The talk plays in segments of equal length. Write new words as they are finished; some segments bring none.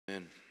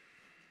Amen.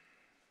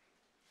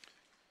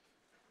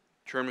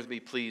 Turn with me,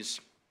 please,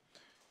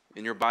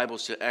 in your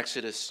Bibles to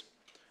Exodus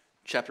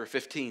chapter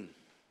 15.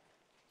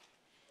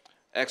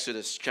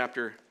 Exodus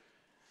chapter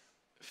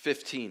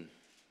 15.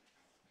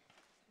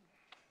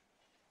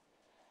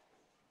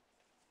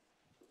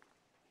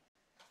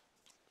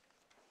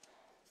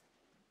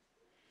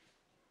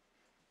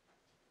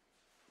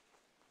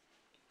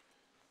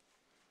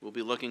 We'll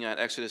be looking at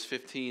Exodus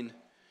 15,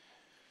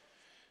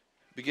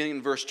 beginning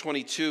in verse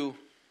 22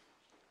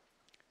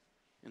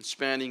 and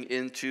spanning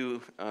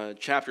into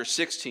chapter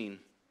 16,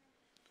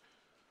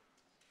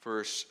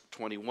 verse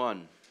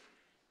 21. It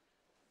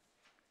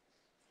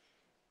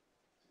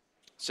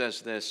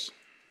says this: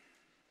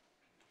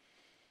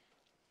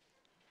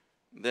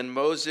 Then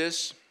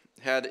Moses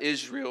had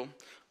Israel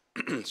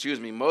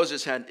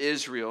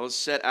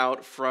set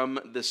out from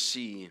the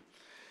sea,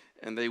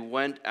 and they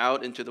went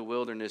out into the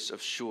wilderness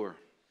of Shur.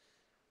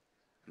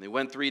 And they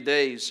went 3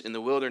 days in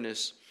the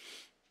wilderness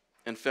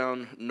and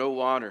found no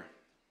water.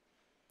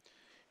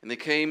 And they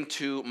came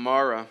to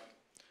Marah,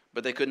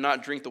 but they could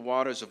not drink the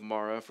waters of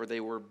Marah, for they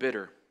were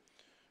bitter.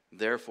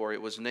 Therefore it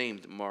was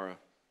named Marah.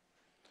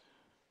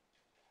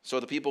 So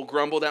the people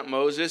grumbled at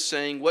Moses,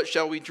 saying, "What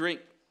shall we drink?"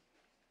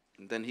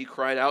 And then he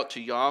cried out to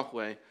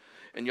Yahweh,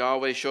 and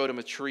Yahweh showed him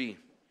a tree.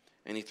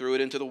 And he threw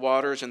it into the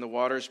waters, and the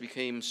waters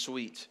became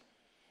sweet.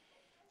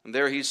 And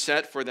there he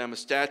set for them a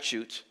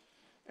statute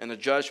and a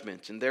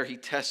judgment, and there he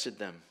tested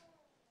them.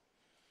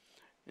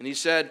 And he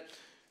said,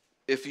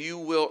 "If you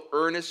will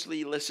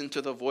earnestly listen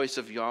to the voice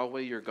of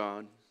Yahweh your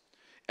God,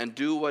 and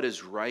do what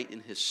is right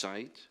in his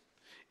sight,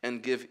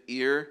 and give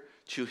ear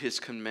to his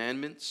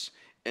commandments,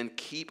 and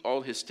keep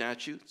all his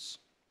statutes,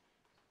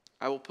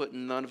 I will put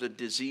none of the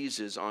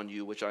diseases on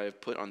you which I have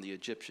put on the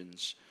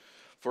Egyptians,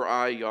 for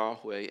I,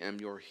 Yahweh,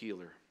 am your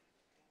healer."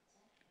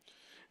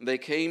 And they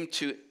came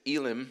to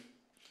Elim,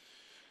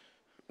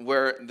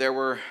 where there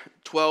were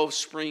 12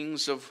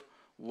 springs of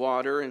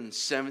water and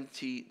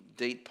 70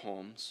 date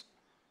palms,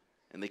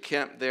 and they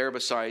camped there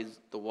beside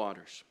the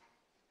waters.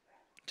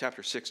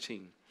 Chapter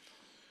 16.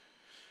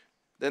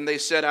 Then they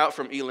set out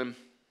from Elim,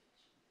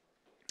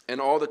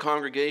 and all the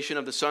congregation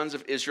of the sons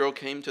of Israel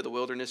came to the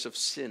wilderness of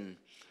Sin,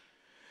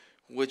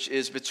 which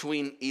is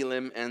between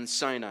Elim and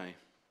Sinai,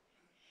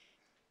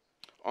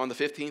 on the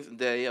 15th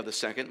day of the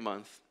second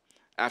month,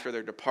 after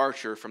their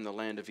departure from the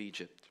land of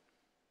Egypt.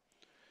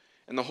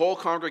 And the whole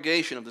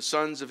congregation of the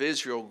sons of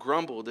Israel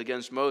grumbled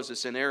against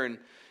Moses and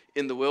Aaron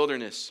in the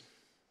wilderness.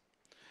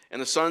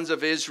 And the sons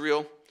of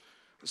Israel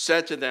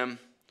said to them,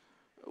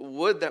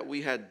 "Would that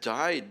we had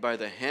died by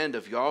the hand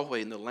of Yahweh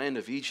in the land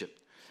of Egypt,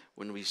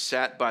 when we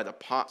sat by the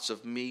pots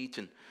of meat,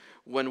 and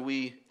when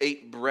we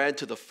ate bread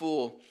to the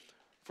full.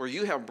 For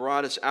you have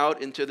brought us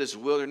out into this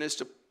wilderness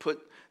to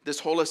put this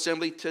whole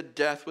assembly to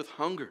death with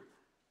hunger."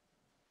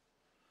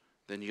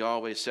 Then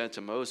Yahweh said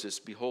to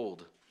Moses,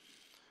 "Behold,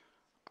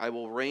 I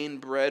will rain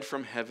bread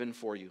from heaven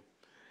for you,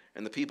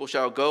 and the people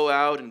shall go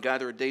out and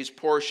gather a day's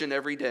portion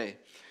every day,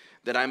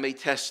 that I may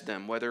test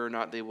them whether or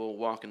not they will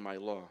walk in my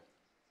law.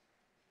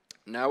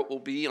 Now it will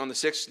be on the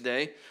 6th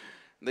day,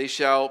 they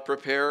shall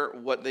prepare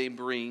what they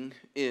bring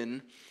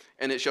in,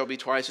 and it shall be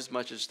twice as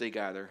much as they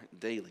gather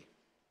daily."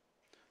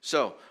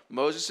 So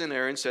Moses and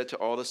Aaron said to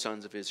all the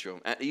sons of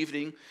Israel, "At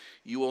evening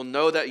you will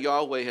know that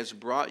Yahweh has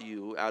brought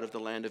you out of the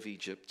land of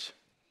Egypt.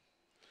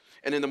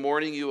 And in the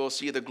morning you will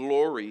see the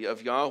glory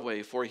of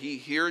Yahweh, for he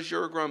hears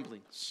your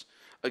grumblings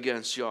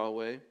against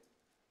Yahweh.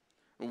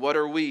 And what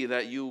are we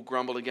that you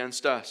grumble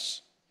against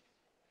us?"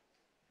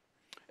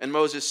 And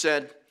Moses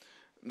said,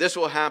 "This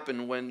will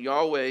happen when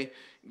Yahweh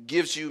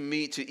gives you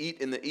meat to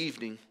eat in the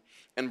evening,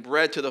 and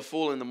bread to the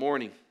full in the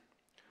morning.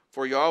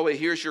 For Yahweh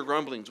hears your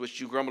grumblings, which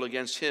you grumble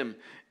against him.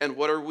 And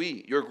what are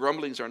we? Your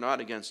grumblings are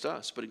not against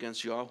us, but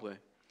against Yahweh."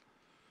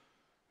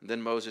 And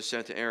then Moses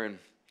said to Aaron,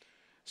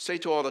 "Say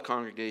to all the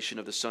congregation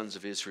of the sons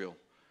of Israel,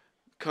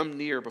 'Come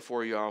near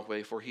before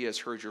Yahweh, for he has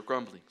heard your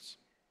grumblings.'"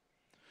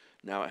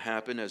 Now it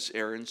happened, as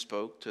Aaron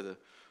spoke to the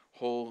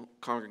whole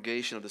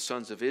congregation of the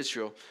sons of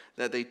Israel,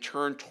 that they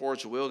turned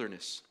towards the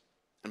wilderness.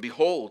 And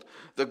behold,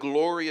 the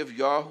glory of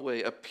Yahweh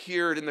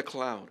appeared in the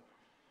cloud.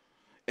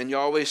 And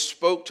Yahweh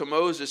spoke to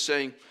Moses,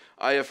 saying,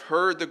 "I have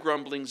heard the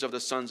grumblings of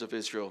the sons of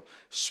Israel.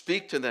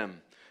 Speak to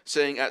them,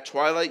 saying, at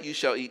twilight you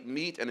shall eat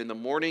meat, and in the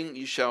morning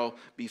you shall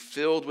be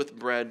filled with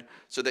bread,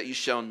 so that you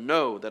shall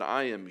know that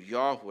I am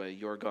Yahweh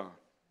your God."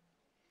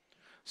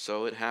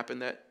 So it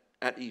happened that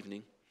at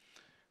evening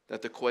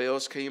that the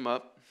quails came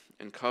up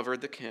and covered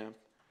the camp.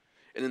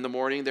 And in the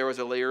morning there was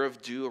a layer of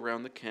dew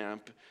around the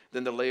camp.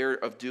 Then the layer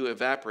of dew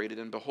evaporated,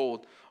 and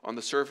behold, on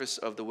the surface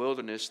of the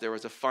wilderness there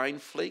was a fine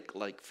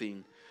flake-like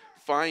thing,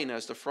 fine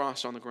as the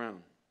frost on the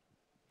ground.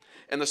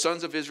 And the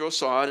sons of Israel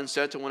saw it and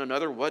said to one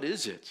another, "What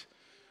is it?"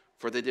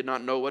 For they did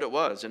not know what it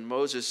was. And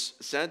Moses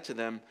said to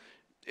them,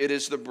 "It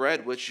is the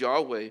bread which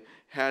Yahweh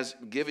has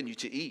given you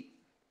to eat.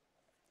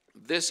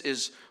 This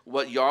is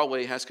what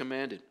Yahweh has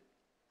commanded.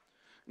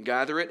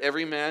 Gather it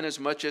every man as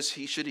much as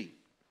he should eat.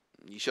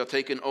 You shall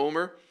take an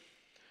omer,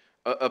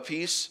 a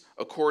piece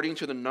according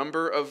to the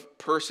number of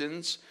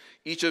persons.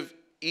 Each of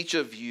each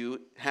of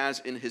you has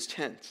in his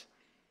tent.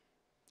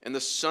 And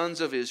the sons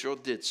of Israel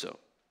did so.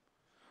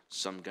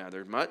 Some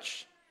gathered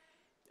much,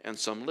 and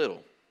some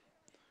little.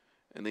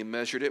 And they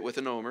measured it with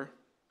an omer.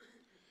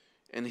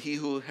 And he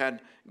who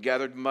had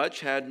gathered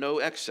much had no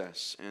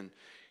excess, and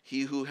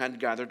he who had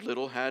gathered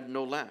little had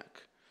no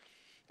lack.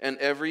 And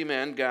every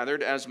man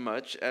gathered as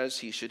much as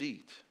he should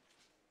eat.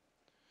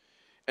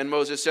 And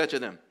Moses said to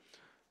them,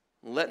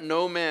 let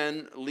no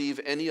man leave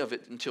any of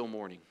it until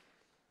morning.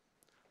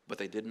 But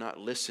they did not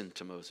listen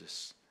to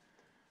Moses.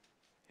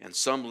 And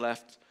some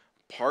left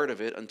part of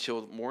it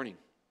until morning.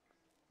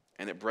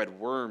 And it bred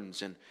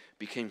worms and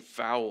became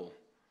foul.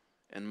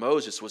 And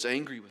Moses was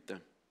angry with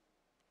them.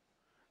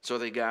 So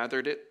they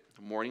gathered it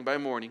morning by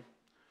morning,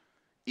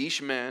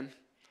 each man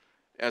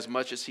as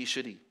much as he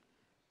should eat.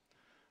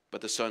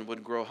 But the sun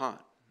would grow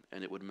hot,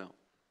 and it would melt.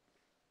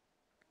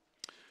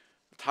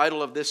 The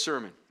title of this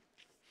sermon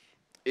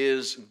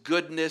is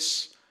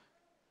Goodness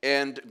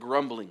and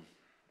Grumbling.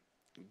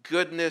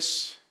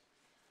 Goodness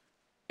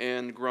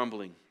and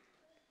Grumbling.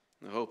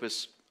 I hope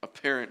it's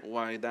apparent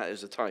why that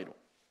is the title.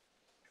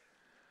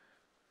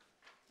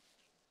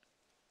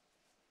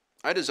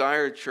 I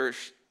desire,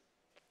 church,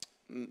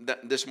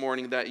 that this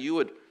morning that you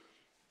would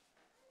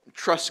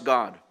trust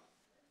God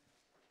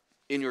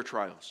in your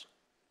trials.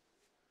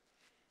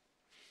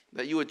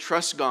 That you would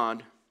trust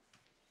God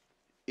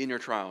in your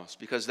trials,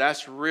 because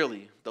that's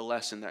really the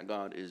lesson that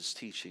God is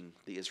teaching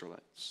the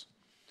Israelites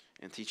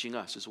and teaching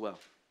us as well.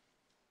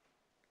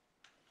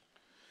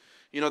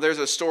 You know, there's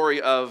a story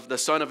of the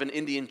son of an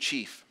Indian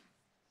chief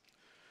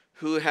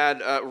who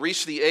had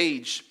reached the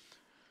age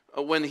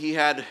when he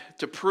had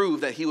to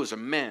prove that he was a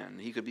man.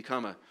 He could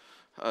become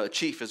a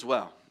chief as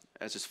well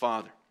as his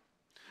father.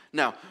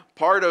 Now,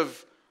 part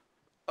of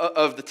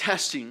the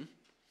testing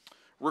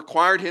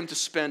required him to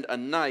spend a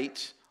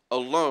night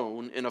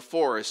alone in a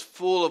forest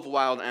full of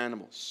wild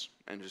animals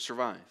and to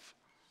survive.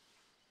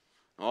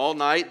 All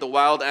night, the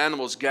wild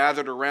animals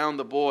gathered around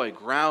the boy,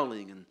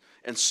 growling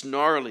and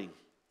snarling.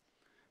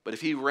 But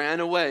if he ran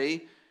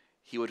away,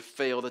 he would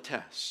fail the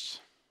test.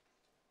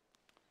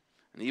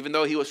 And even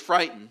though he was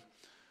frightened,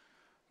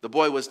 the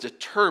boy was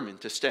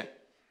determined to stay.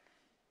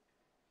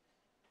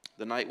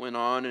 The night went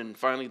on, and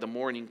finally the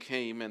morning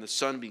came, and the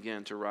sun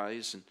began to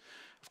rise. And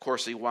of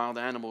course, the wild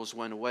animals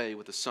went away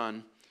with the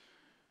sun.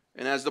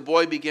 And as the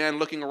boy began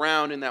looking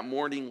around in that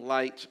morning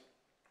light,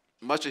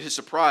 much to his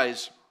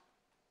surprise,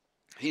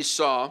 he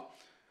saw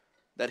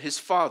that his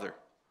father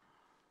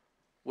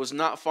was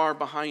not far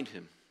behind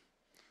him,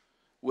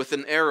 with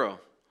an arrow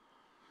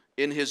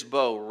in his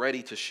bow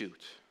ready to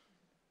shoot.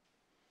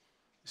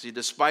 See,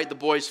 despite the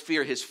boy's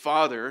fear, his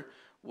father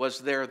was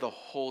there the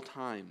whole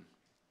time,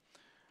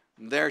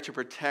 there to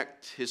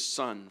protect his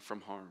son from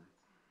harm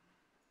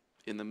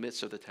in the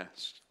midst of the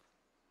test.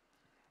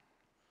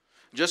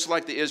 Just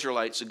like the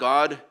Israelites,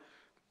 God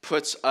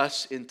puts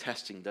us in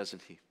testing,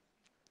 doesn't he?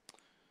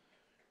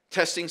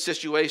 Testing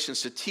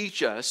situations to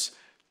teach us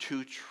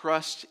to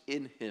trust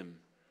in him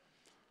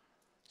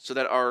so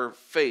that our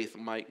faith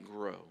might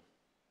grow.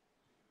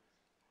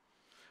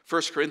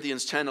 1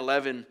 Corinthians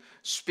 10:11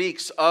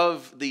 speaks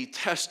of the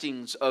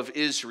testings of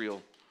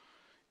Israel.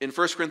 In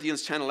 1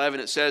 Corinthians 10:11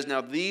 it says,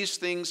 now these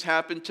things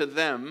happened to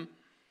them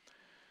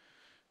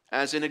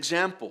as an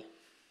example,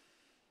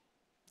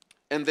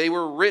 and they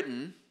were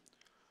written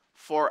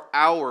for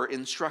our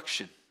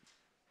instruction.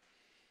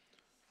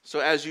 So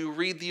as you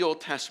read the Old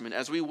Testament,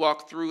 as we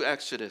walk through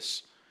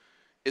Exodus,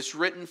 it's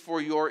written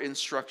for your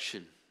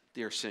instruction,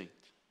 dear saint.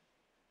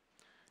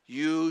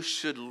 You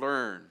should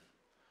learn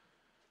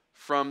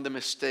from the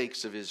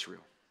mistakes of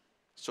Israel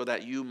so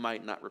that you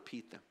might not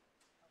repeat them.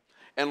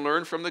 And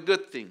learn from the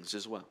good things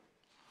as well.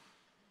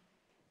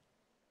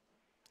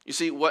 You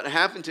see, what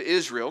happened to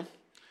Israel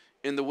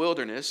in the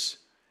wilderness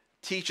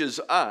teaches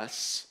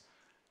us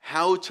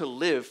how to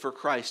live for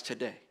Christ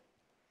today.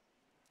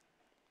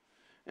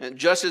 And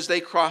just as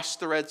they crossed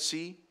the Red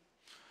Sea,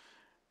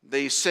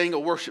 they sang a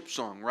worship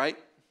song, right?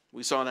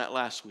 We saw that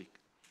last week.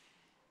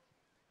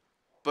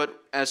 But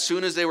as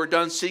soon as they were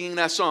done singing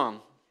that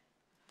song,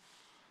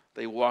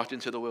 they walked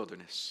into the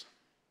wilderness.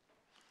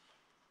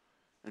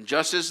 And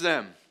just as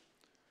them,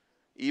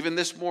 even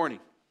this morning,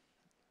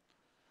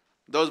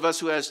 those of us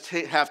who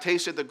have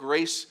tasted the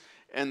grace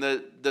and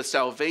the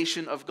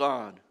salvation of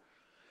God,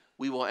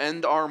 we will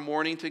end our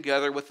morning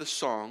together with a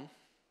song,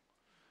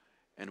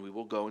 and we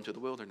will go into the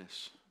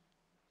wilderness.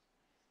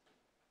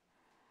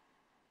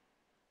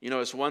 You know,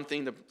 it's one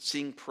thing to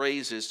sing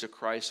praises to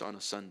Christ on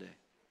a Sunday,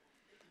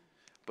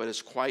 but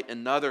it's quite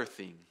another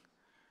thing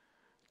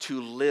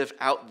to live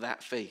out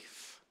that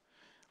faith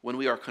when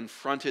we are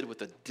confronted with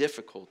the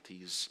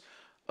difficulties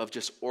of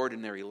just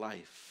ordinary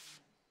life.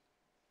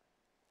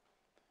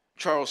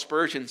 Charles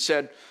Spurgeon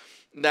said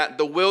that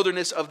the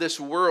wilderness of this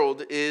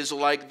world is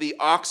like the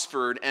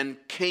Oxford and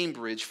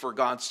Cambridge for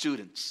God's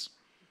students.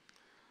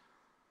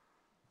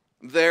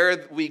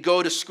 There we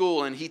go to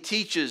school and he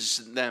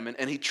teaches them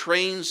and he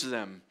trains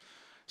them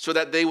so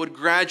that they would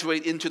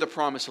graduate into the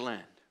promised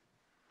land.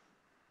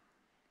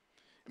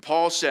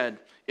 Paul said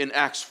in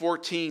Acts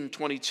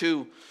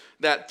 14:22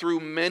 that through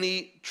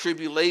many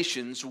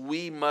tribulations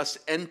we must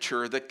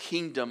enter the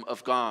kingdom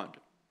of God.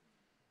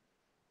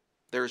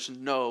 There's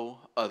no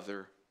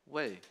other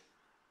way.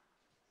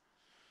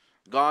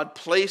 God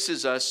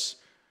places us,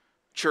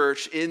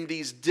 church, in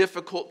these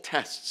difficult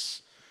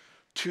tests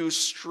to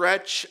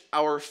stretch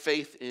our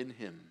faith in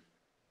Him.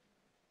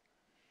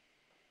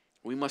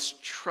 We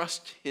must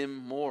trust Him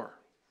more.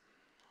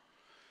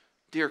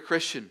 Dear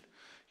Christian,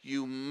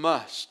 you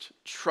must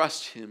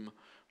trust Him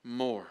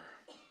more,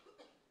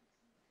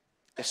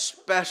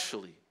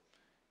 especially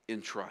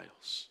in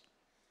trials.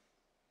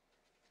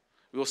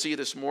 We will see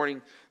this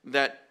morning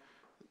that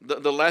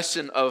the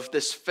lesson of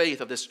this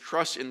faith, of this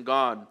trust in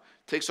God,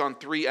 takes on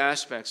three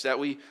aspects: that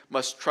we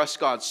must trust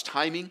God's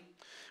timing,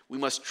 we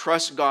must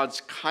trust God's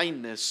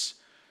kindness,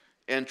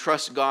 and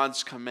trust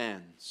God's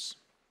commands.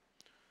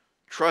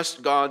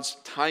 Trust God's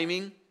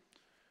timing,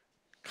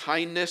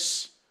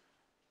 kindness,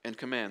 and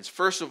commands.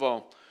 First of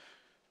all,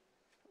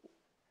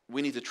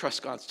 we need to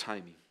trust God's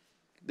timing.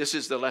 This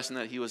is the lesson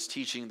that He was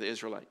teaching the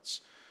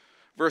Israelites.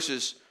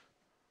 Verses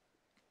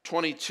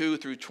 22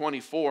 through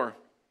 24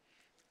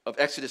 of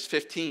Exodus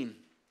 15,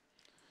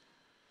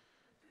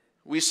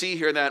 we see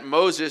here that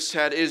Moses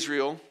had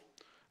Israel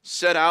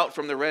set out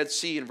from the Red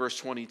Sea in verse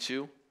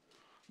 22.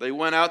 They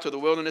went out to the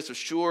wilderness of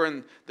Shur,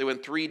 and they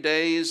went 3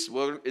 days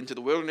into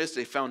the wilderness.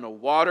 They found no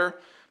water.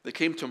 They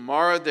came to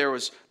Marah. There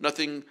was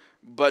nothing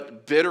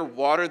but bitter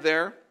water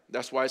there.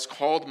 That's why it's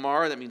called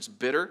Marah. That means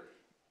bitter.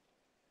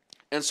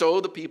 And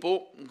so the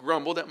people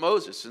grumbled at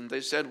Moses, and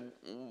they said,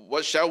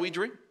 "What shall we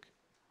drink?"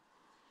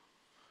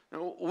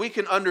 Now, we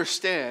can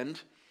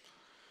understand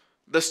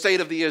the state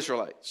of the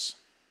Israelites.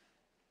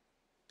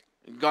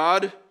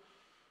 God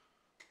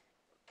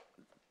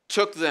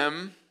took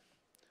them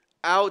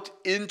out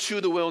into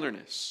the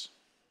wilderness.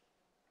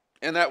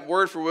 And that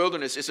word for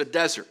wilderness is a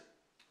desert.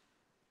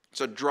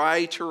 It's a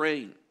dry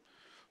terrain,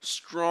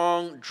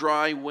 strong,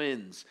 dry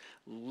winds,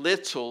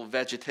 little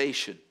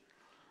vegetation.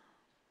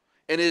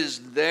 And it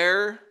is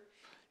there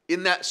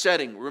in that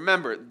setting.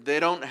 Remember, they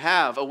don't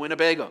have a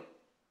Winnebago.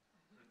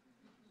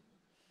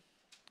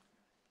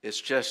 It's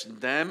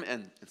just them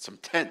and some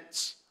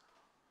tents.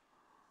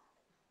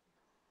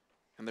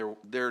 And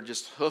they're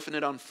just hoofing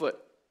it on foot.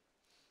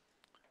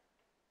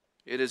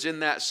 It is in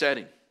that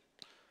setting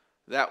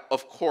that,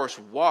 of course,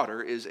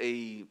 water is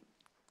a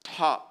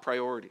top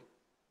priority.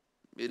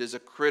 It is a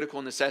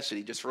critical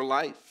necessity just for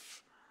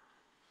life.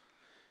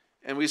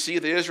 And we see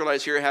the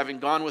Israelites here having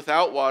gone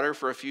without water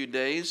for a few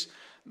days.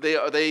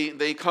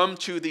 They come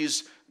to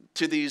these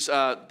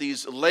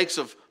lakes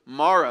of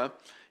Marah,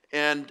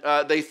 and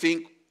they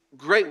think,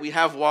 great, we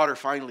have water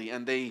finally.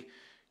 And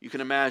you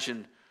can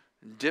imagine,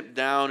 dip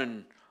down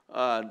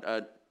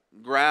and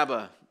grab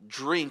a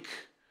drink,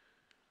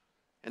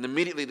 and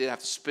immediately they have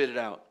to spit it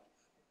out.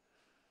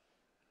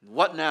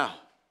 What now?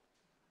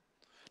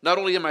 Not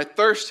only am I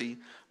thirsty,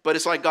 but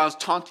it's like God's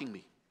taunting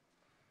me,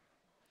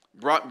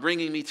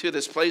 bringing me to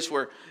this place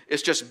where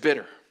it's just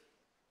bitter.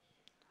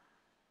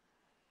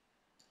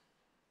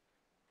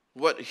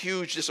 What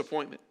huge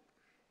disappointment.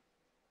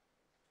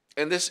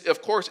 And this,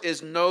 of course,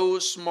 is no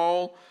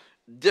small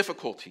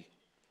difficulty.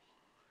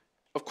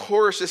 Of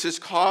course, this is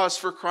cause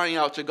for crying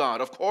out to God.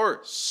 Of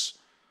course.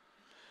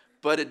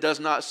 But it does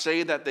not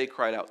say that they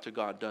cried out to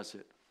God, does it?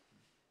 It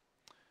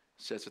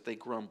says that they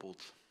grumbled.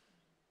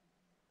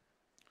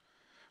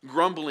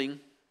 Grumbling,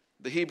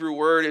 the Hebrew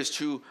word, is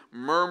to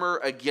murmur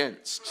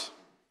against.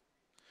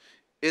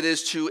 It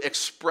is to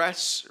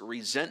express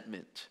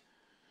resentment,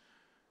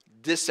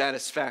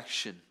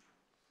 dissatisfaction,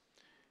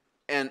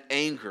 and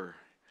anger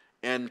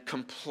and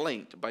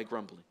complaint by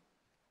grumbling.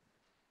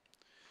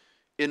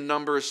 In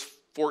Numbers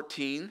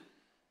 14,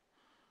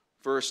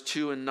 verse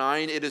 2 and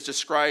 9, it is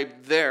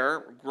described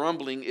there,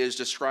 grumbling is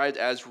described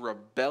as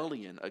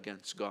rebellion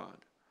against God.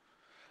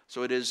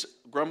 So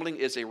grumbling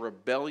is a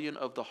rebellion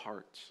of the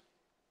heart.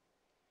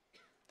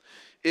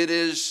 It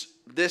is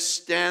this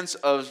stance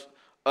of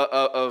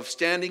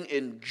standing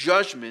in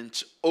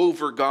judgment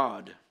over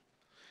God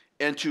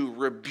and to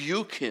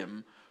rebuke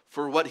Him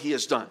for what He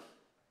has done.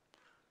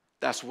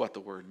 That's what the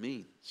word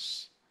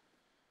means.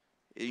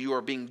 You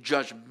are being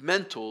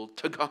judgmental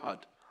to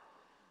God.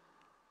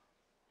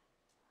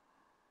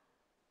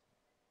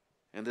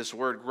 And this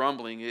word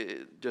grumbling,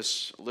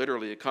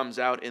 it comes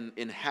out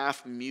in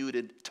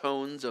half-muted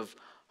tones of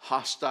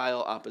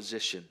hostile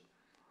opposition.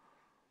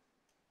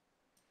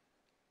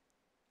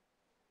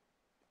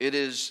 It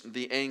is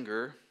the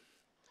anger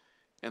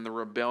and the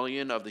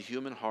rebellion of the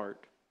human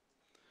heart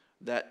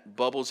that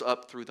bubbles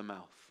up through the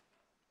mouth.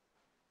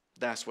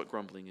 That's what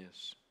grumbling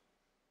is.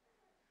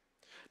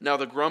 Now,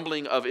 the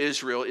grumbling of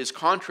Israel is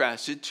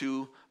contrasted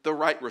to the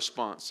right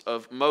response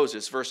of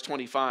Moses. Verse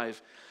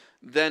 25,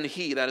 then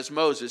he, that is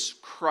Moses,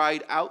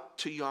 cried out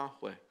to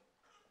Yahweh.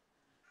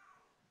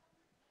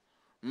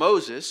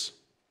 Moses,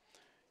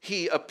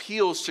 he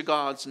appeals to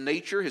God's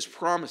nature, His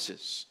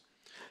promises.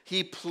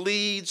 He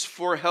pleads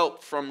for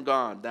help from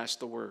God. That's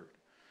the word.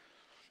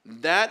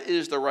 That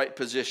is the right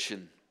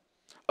position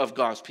of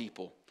God's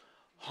people.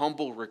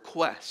 Humble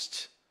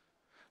request,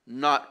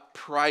 not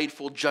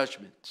prideful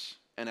judgment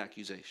and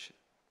accusation.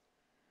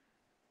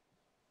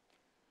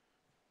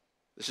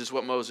 This is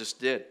what Moses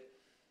did.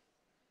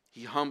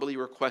 He humbly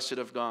requested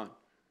of God.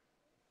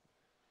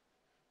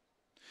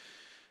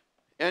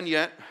 And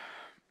yet,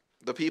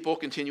 the people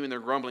continue in their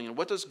grumbling. And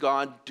what does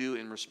God do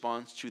in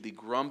response to the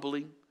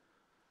grumbling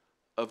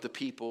of the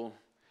people,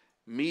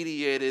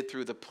 mediated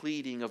through the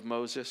pleading of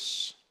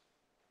Moses?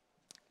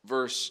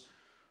 Verse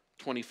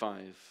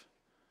 25.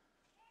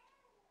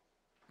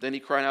 Then he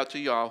cried out to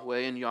Yahweh,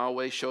 and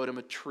Yahweh showed him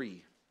a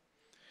tree.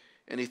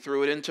 And he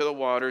threw it into the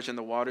waters, and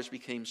the waters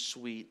became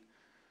sweet.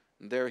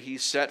 And there he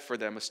set for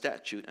them a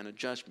statute and a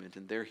judgment,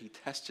 and there he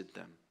tested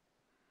them.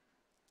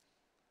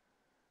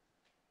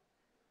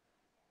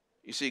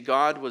 You see,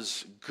 God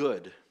was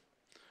good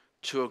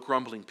to a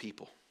grumbling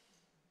people.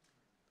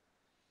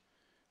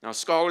 Now,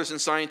 scholars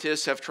and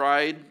scientists have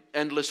tried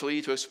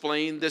endlessly to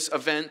explain this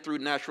event through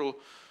natural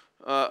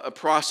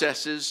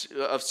processes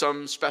of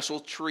some special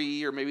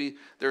tree, or maybe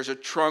there's a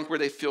trunk where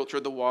they filter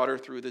the water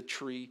through the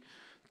tree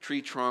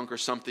trunk or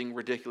something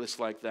ridiculous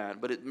like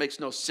that. But it makes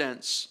no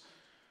sense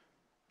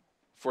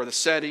for the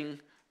setting,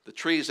 the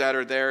trees that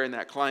are there in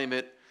that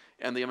climate,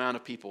 and the amount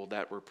of people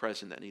that were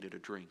present that needed a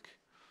drink.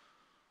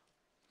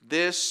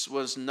 This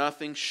was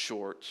nothing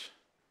short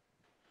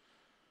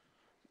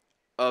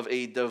of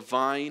a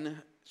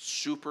divine,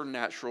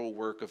 supernatural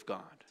work of God.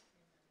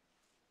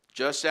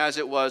 Just as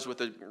it was with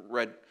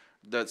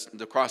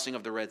the crossing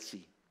of the Red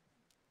Sea.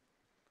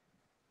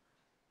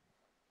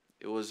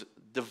 It was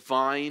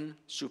divine,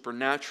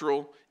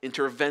 supernatural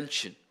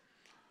intervention.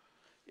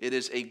 It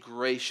is a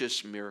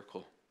gracious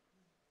miracle.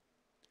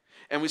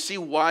 And we see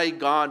why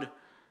God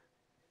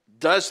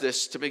does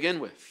this to begin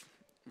with.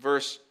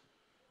 Verse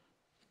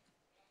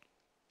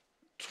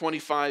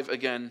 25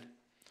 again.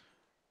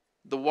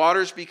 The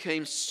waters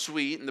became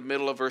sweet in the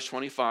middle of verse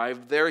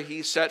 25. There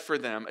he set for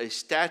them a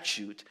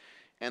statute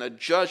and a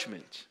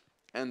judgment,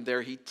 and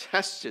there he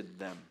tested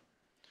them.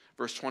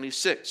 Verse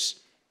 26.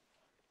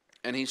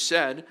 And he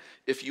said,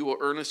 if you will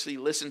earnestly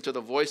listen to the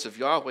voice of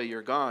Yahweh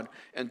your God,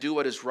 and do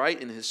what is right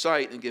in his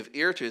sight, and give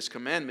ear to his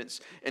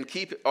commandments, and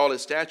keep all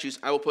his statutes,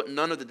 I will put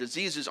none of the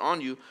diseases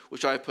on you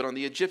which I have put on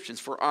the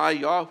Egyptians, for I,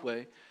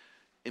 Yahweh,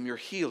 am your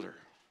healer.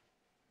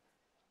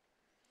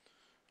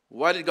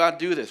 Why did God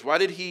do this? Why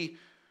did he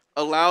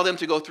allow them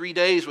to go 3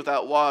 days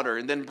without water,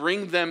 and then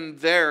bring them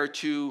there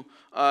to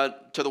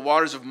the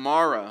waters of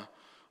Marah,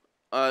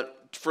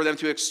 for them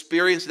to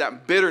experience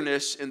that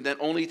bitterness, and then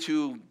only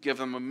to give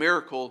them a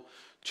miracle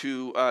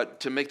to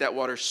make that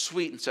water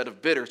sweet instead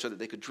of bitter so that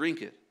they could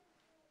drink it?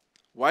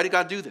 Why did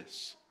God do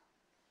this?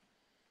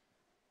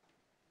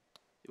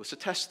 It was to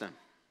test them.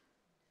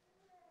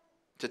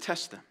 To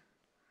test them.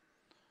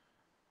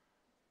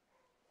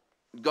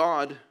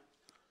 God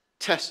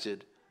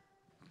tested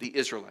the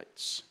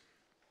Israelites.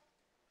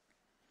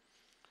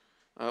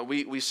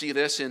 We see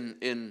this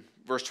in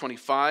verse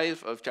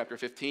 25 of chapter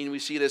 15. We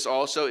see this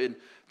also in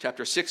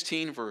chapter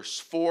 16, verse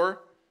 4.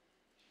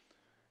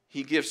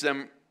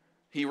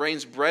 He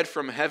rains bread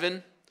from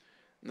heaven,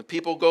 and the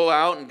people go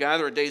out and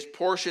gather a day's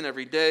portion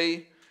every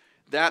day,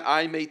 that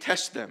I may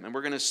test them. And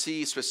we're going to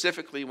see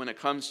specifically when it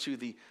comes to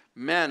the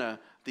manna,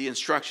 the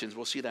instructions.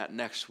 We'll see that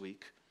next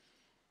week.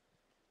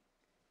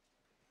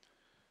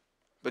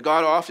 But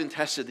God often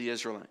tested the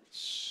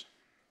Israelites.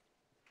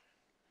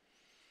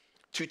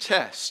 To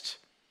test,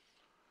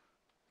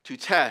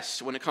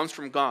 when it comes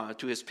from God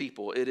to his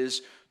people, it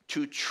is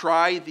to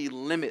try the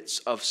limits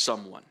of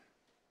someone.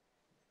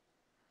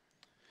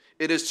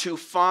 It is to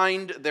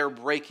find their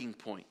breaking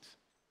point.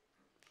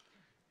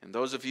 And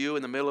those of you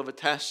in the middle of a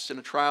test and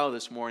a trial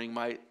this morning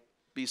might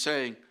be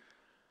saying,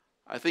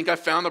 I think I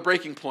found the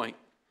breaking point.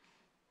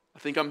 I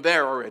think I'm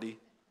there already.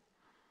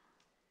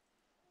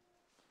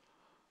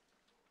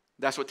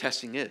 That's what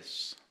testing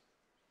is.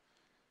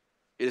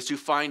 It is to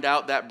find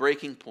out that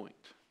breaking point.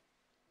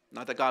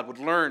 Not that God would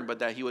learn, but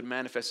that he would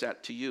manifest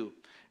that to you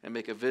and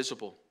make it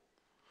visible.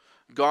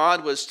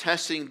 God was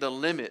testing the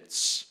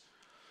limits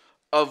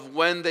of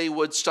when they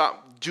would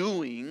stop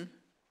doing,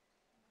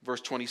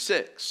 verse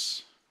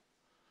 26.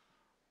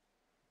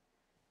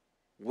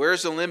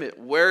 Where's the limit?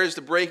 Where is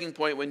the breaking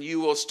point when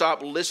you will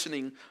stop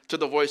listening to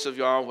the voice of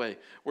Yahweh?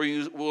 Where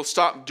you will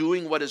stop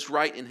doing what is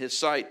right in his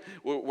sight?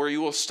 Where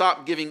you will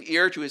stop giving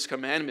ear to his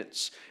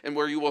commandments? And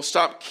where you will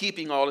stop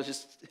keeping all of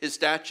his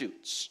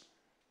statutes?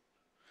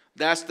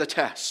 That's the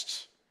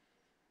test.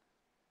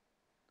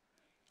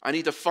 I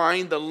need to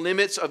find the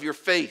limits of your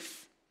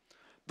faith,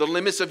 the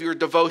limits of your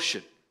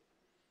devotion.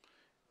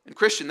 And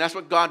Christian, that's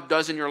what God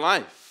does in your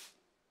life.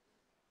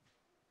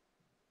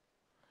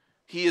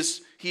 He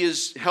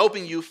is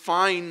helping you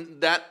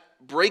find that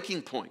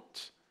breaking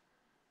point,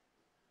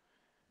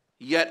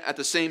 yet at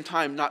the same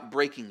time not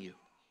breaking you.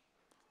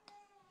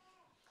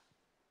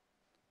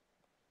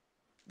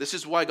 This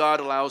is why God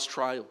allows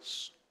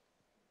trials.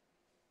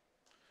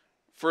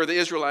 For the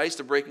Israelites,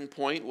 the breaking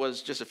point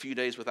was just a few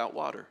days without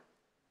water.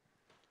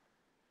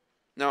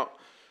 Now,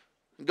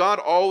 God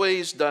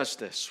always does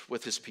this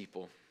with his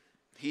people.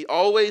 He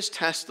always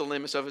tests the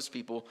limits of his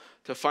people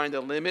to find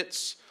the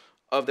limits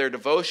of their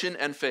devotion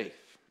and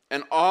faith.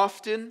 And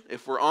often,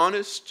 if we're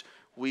honest,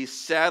 we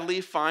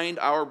sadly find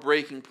our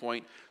breaking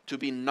point to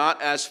be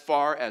not as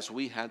far as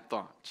we had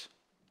thought.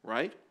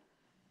 Right?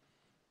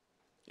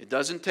 It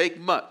doesn't take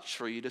much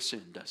for you to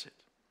sin, does it?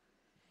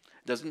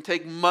 It doesn't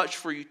take much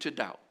for you to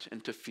doubt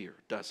and to fear,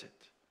 does it?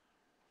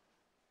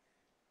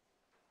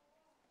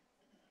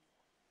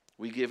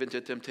 We give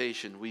into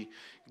temptation. We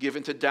give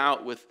into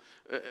doubt with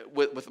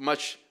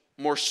much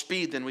more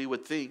speed than we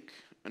would think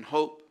and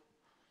hope.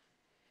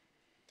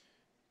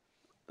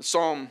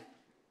 Psalm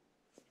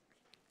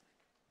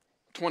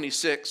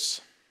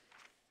 26.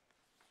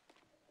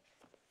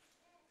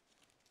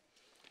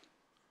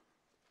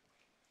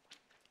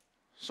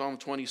 Psalm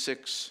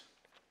 26,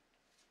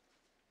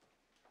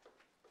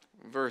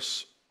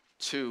 verse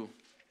 2.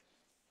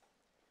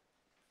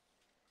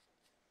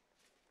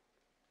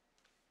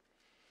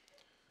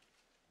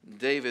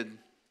 David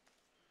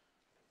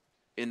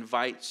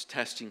invites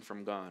testing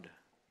from God.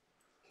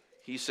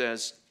 He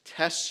says,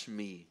 "Test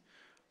me,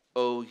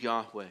 O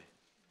Yahweh,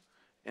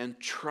 and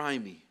try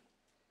me.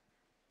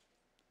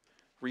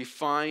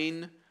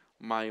 Refine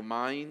my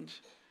mind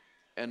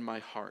and my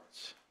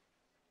heart."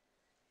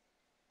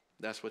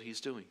 That's what he's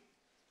doing.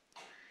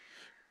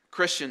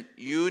 Christian,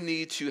 you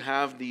need to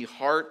have the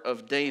heart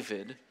of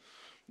David,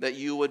 that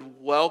you would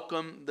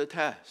welcome the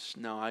test.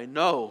 Now, I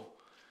know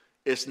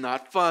it's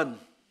not fun.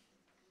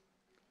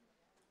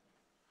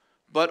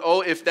 But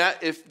if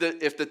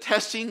the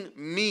testing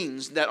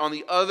means that on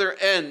the other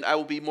end I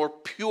will be more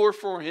pure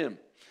for him,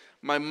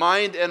 my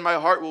mind and my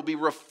heart will be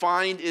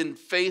refined in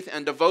faith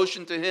and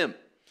devotion to him.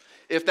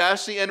 If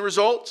that's the end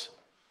result,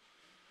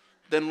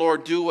 then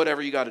Lord, do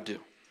whatever you got to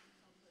do.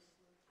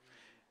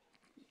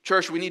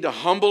 Church, we need to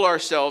humble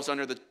ourselves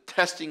under the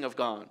testing of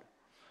God,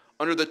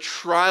 under the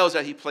trials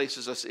that he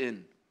places us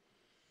in.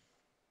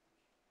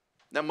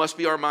 That must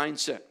be our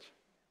mindset.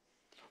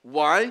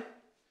 Why?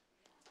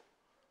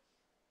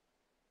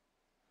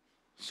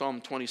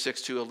 Psalm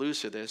 26:2 alludes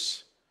to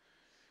this,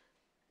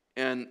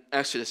 and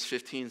Exodus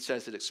 15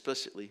 says it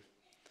explicitly.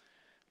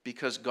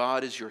 Because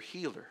God is your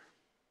healer.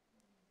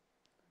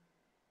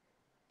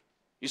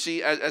 You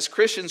see, as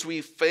Christians,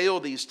 we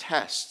fail these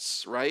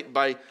tests, right?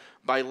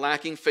 By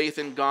lacking faith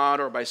in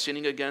God or by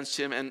sinning against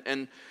him,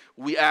 and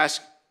we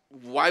ask,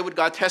 why would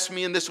God test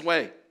me in this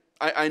way?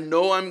 I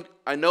know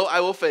I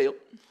will fail.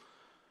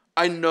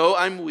 I know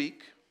I'm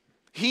weak.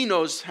 He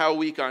knows how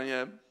weak I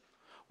am.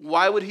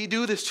 Why would he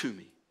do this to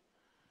me?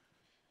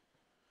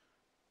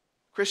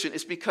 Christian,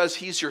 it's because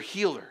he's your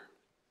healer.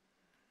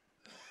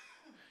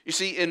 You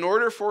see, in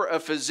order for a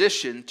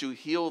physician to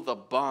heal the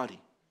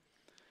body,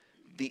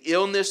 the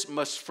illness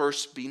must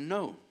first be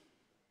known.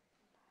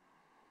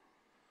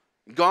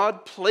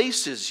 God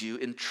places you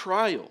in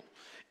trial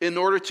in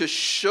order to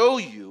show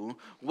you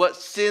what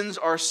sins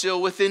are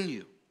still within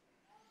you,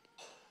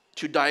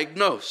 to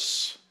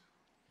diagnose.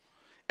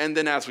 And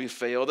then as we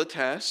fail the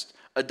test,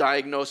 a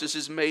diagnosis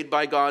is made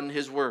by God in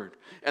his word,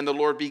 and the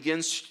Lord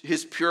begins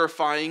his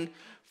purifying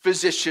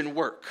physician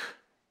work.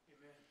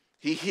 Amen.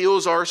 He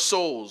heals our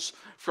souls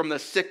from the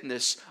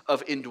sickness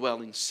of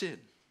indwelling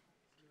sin.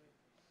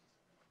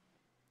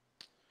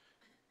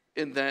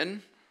 And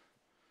then,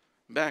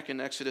 back in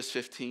Exodus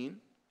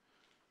 15,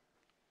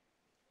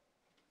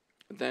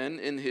 then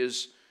in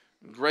his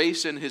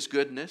grace and his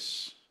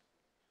goodness,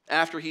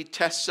 after he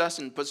tests us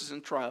and puts us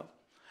in trial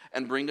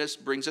and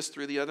brings us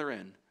through the other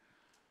end,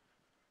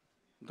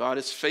 God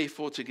is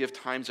faithful to give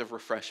times of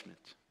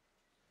refreshment.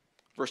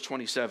 Verse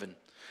 27,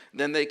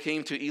 then they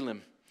came to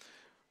Elim,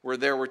 where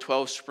there were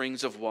 12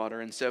 springs of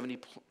water and 70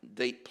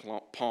 date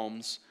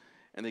palms,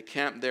 and they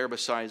camped there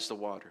besides the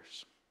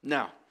waters.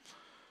 Now,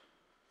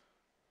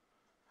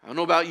 I don't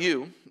know about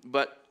you,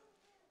 but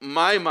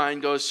my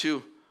mind goes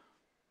to,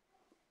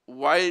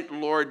 why,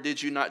 Lord,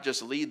 did you not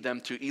just lead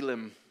them to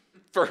Elim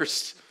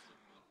first?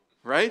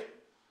 Right?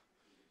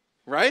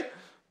 Right?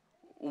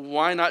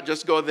 Why not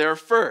just go there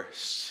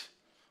first?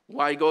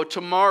 Why go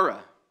to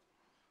Mara,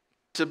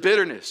 to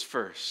bitterness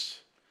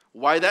first?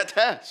 Why that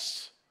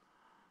test?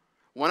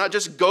 Why not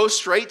just go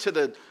straight to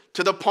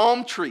the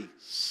palm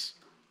trees?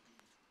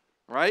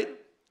 Right?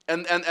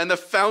 And the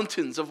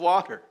fountains of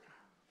water.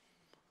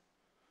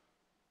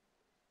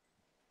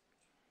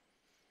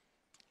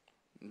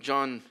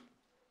 John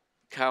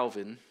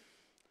Calvin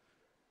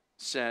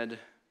said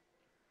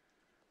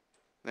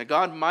that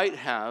God might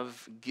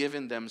have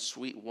given them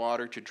sweet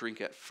water to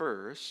drink at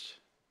first,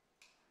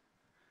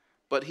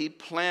 but he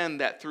planned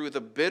that through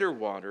the bitter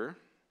water,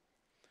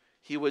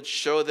 he would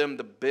show them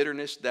the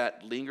bitterness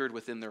that lingered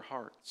within their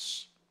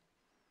hearts.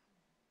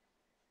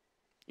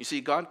 You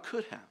see, God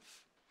could have.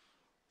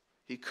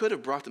 He could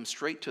have brought them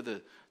straight to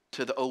the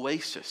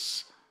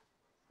oasis,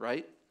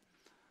 right?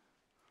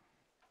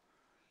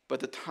 But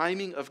the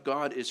timing of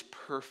God is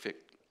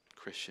perfect,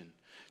 Christian,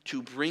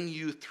 to bring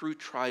you through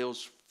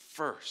trials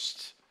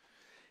first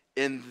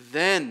and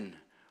then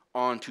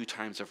on to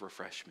times of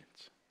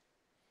refreshment.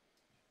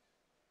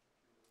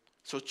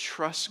 So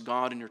trust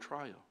God in your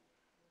trial.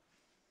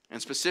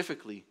 And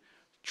specifically,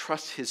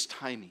 trust his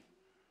timing.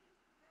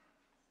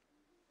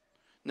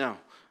 Now,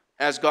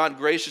 as God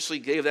graciously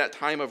gave that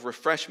time of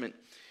refreshment,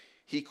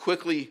 he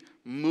quickly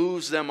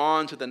moves them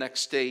on to the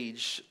next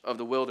stage of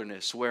the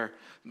wilderness, where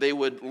they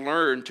would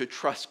learn to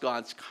trust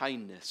God's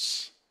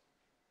kindness.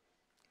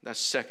 That's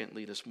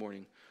secondly this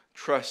morning.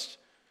 Trust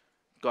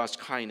God's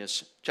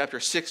kindness. Chapter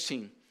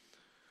 16,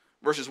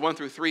 verses 1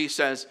 through 3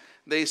 says,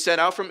 they set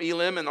out from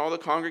Elim, and all the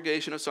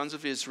congregation of sons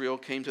of Israel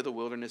came to the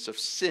wilderness of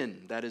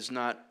Sin. That is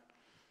not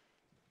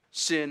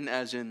sin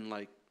as in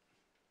like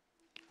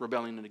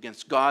rebelling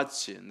against God's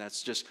sin.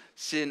 That's just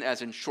sin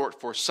as in short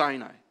for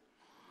Sinai.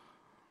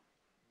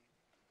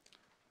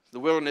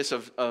 The wilderness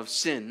of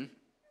Sin,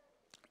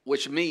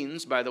 which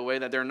means, by the way,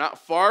 that they're not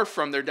far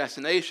from their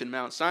destination,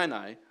 Mount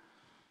Sinai.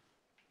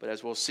 But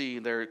as we'll see,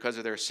 because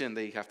of their sin,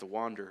 they have to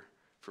wander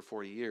for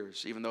 40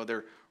 years, even though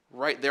they're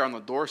right there on the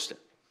doorstep.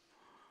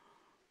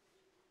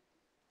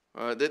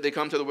 They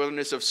come to the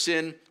wilderness of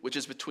Sin, which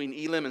is between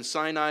Elim and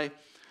Sinai,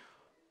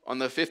 on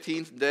the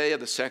 15th day of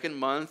the second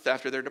month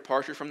after their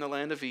departure from the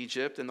land of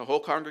Egypt. And the whole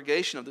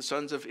congregation of the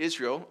sons of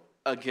Israel,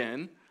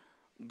 again,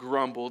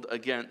 grumbled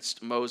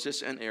against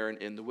Moses and Aaron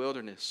in the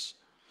wilderness.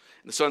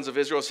 And the sons of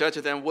Israel said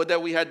to them, would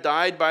that we had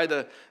died by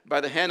the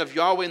hand of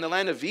Yahweh in the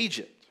land of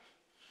Egypt,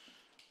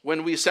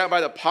 when we sat by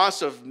the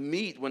pots of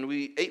meat, when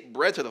we ate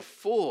bread to the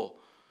full.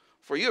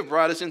 For you have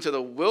brought us into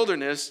the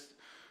wilderness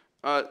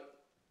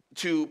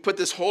to put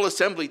this whole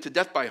assembly to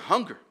death by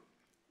hunger.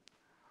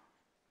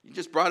 You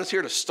just brought us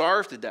here to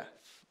starve to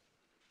death.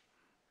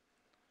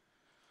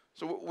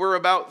 So we're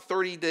about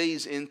 30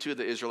 days into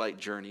the Israelite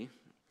journey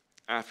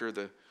after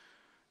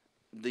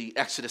the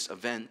Exodus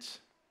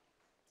event.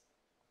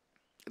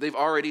 They've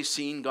already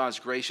seen God's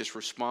gracious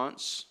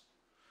response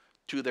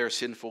to their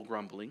sinful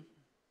grumbling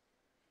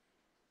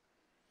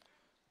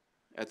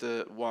at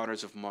the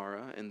waters of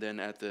Marah and then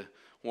at the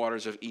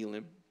waters of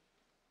Elim.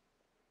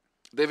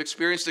 They've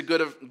experienced the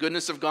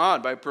goodness of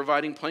God by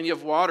providing plenty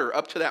of water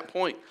up to that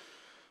point.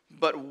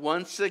 But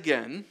once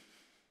again,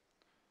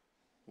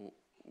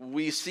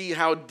 we see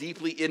how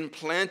deeply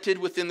implanted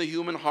within the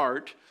human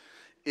heart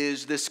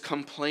is this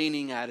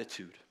complaining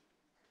attitude.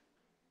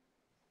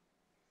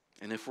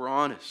 And if we're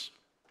honest,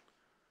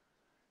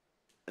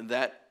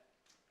 that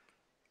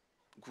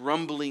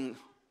grumbling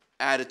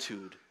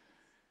attitude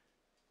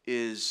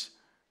is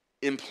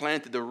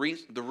implanted. The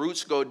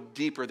roots go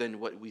deeper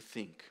than what we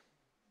think.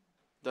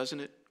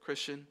 Doesn't it,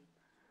 Christian?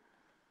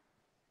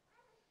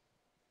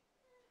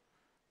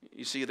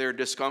 You see, their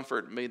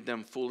discomfort made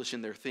them foolish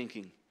in their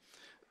thinking.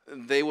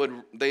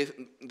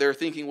 Their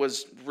thinking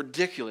was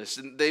ridiculous.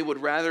 They would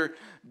rather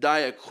die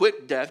a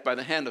quick death by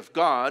the hand of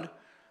God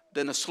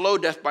than a slow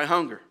death by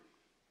hunger.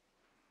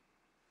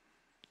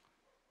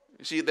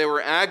 You see, they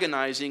were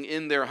agonizing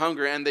in their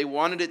hunger, and they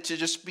wanted it to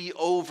just be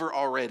over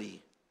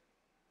already.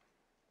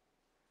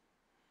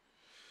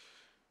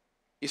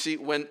 You see,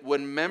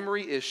 when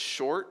memory is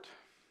short,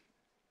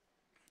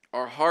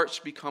 our hearts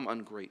become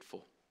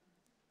ungrateful.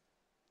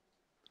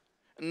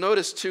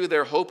 Notice, too,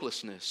 their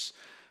hopelessness.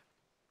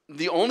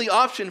 The only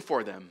option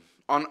for them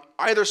on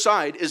either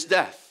side is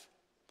death.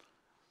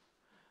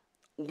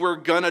 We're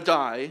going to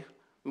die.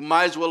 We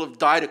might as well have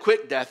died a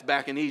quick death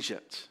back in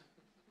Egypt.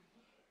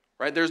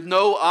 Right? There's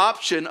no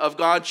option of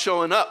God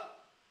showing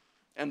up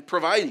and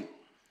providing.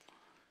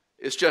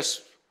 It's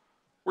just,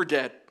 we're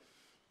dead.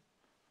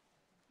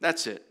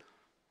 That's it.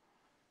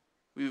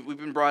 We've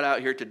been brought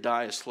out here to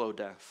die a slow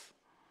death.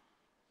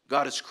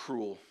 God is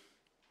cruel.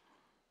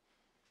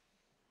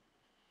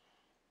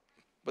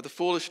 But the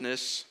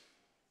foolishness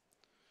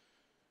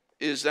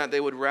is that they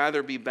would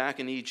rather be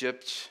back in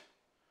Egypt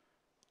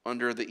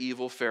under the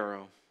evil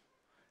Pharaoh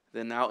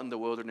than out in the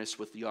wilderness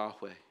with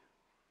Yahweh.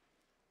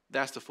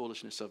 That's the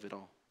foolishness of it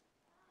all.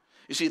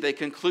 You see, they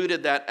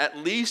concluded that at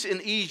least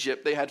in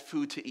Egypt they had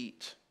food to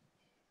eat,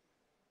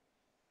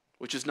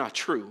 which is not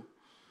true.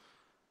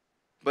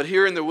 But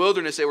here in the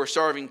wilderness they were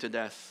starving to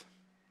death.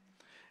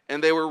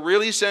 And they were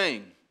really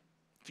saying,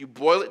 if you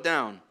boil it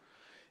down,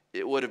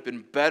 it would have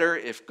been better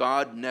if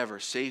God never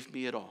saved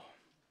me at all.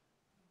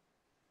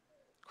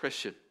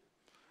 Christian,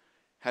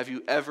 have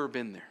you ever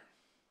been there?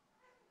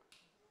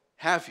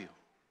 Have you?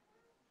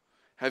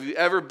 Have you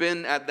ever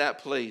been at that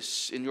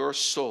place in your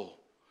soul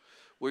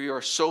where you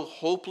are so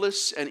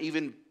hopeless and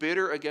even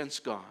bitter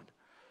against God,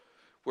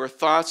 where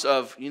thoughts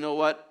of, you know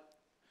what,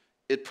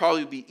 it'd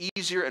probably be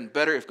easier and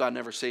better if God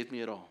never saved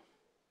me at all?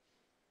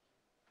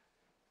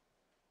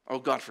 Oh,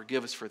 God,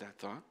 forgive us for that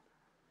thought.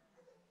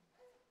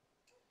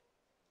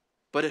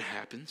 But it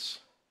happens.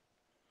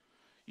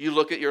 You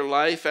look at your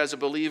life as a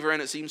believer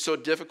and it seems so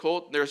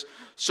difficult. There's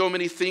so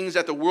many things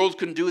that the world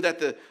can do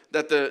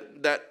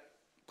that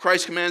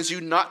Christ commands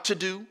you not to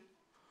do.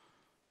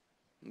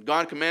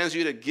 God commands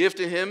you to give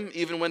to Him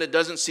even when it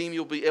doesn't seem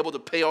you'll be able to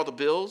pay all the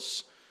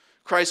bills.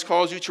 Christ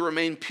calls you to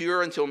remain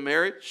pure until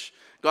marriage.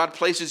 God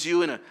places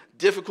you in a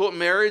difficult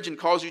marriage and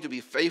calls you to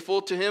be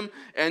faithful to Him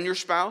and your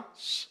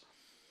spouse.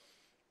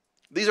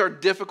 These are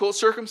difficult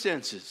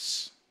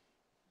circumstances.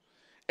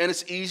 And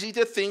it's easy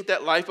to think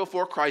that life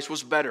before Christ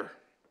was better.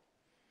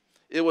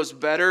 It was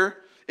better.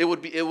 It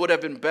would have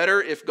been better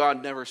if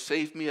God never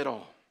saved me at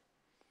all.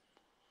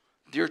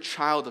 Dear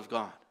child of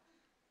God,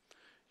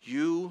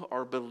 you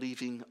are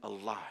believing a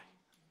lie.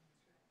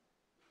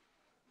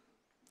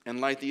 And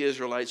like the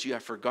Israelites, you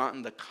have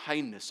forgotten the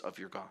kindness of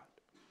your God.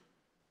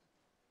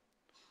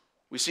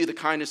 We see the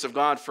kindness of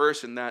God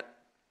first in that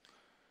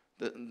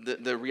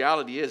the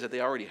reality is that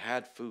they already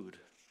had food.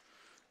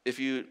 If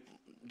you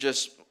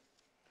just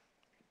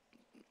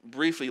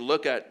briefly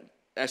look at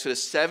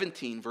Exodus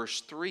 17,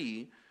 verse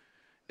 3,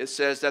 it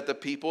says that the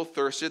people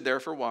thirsted there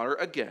for water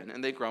again,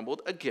 and they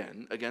grumbled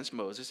again against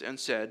Moses and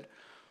said,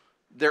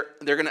 they're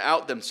going to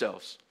out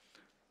themselves.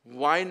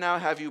 Why now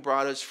have you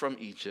brought us from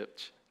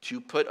Egypt to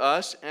put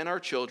us and our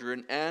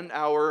children and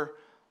our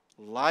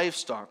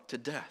livestock to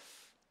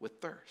death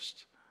with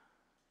thirst?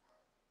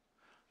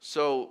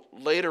 So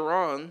later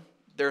on,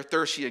 they're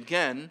thirsty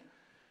again,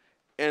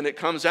 and it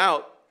comes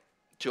out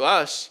to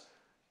us,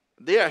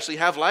 they actually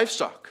have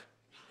livestock.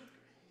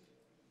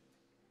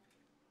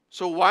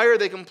 So why are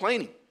they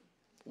complaining?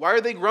 Why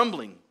are they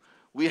grumbling?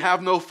 We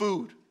have no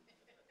food.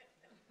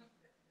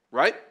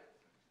 Right?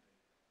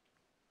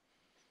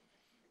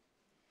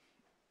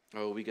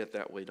 Oh, we get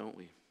that way, don't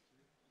we?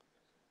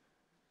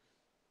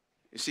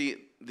 You see,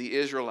 the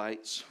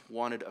Israelites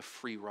wanted a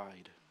free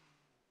ride.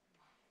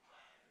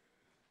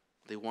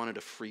 They wanted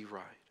a free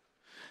ride.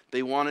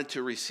 They wanted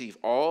to receive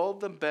all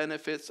the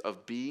benefits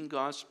of being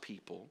God's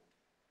people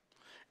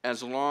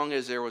as long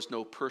as there was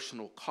no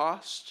personal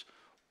cost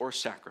or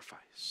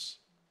sacrifice.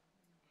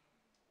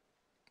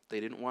 They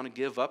didn't want to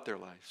give up their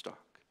livestock.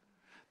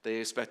 They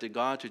expected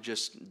God to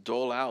just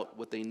dole out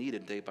what they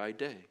needed day by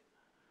day.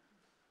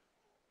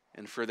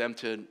 And for them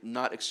to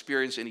not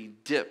experience any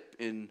dip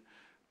in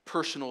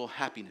personal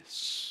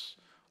happiness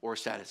or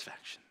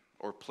satisfaction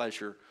or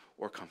pleasure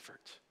or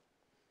comfort.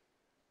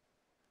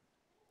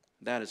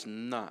 That is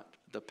not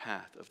the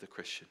path of the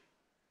Christian.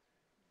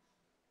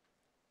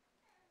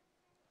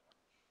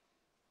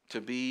 To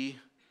be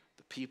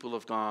the people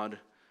of God,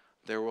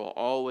 there will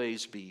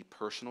always be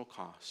personal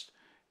cost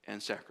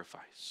and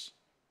sacrifice.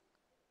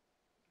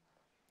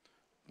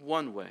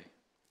 One way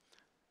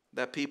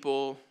that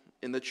people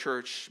in the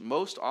church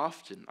most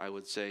often, I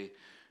would say,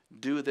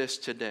 do this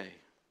today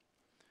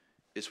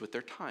is with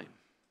their time.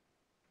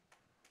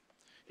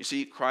 You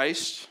see,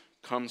 Christ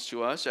comes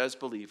to us as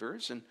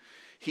believers, and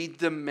he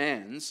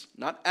demands,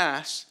 not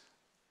asks,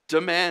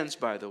 demands,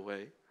 by the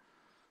way,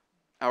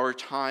 our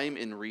time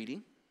in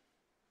reading,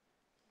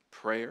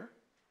 prayer,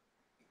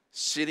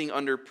 sitting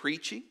under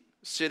preaching,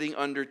 sitting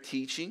under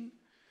teaching,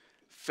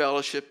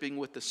 fellowshipping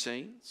with the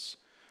saints,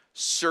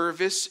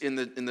 service in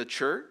the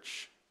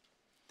church.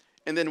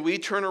 And then we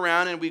turn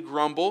around and we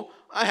grumble,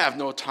 I have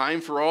no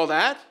time for all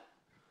that.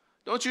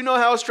 Don't you know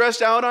how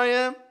stressed out I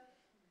am?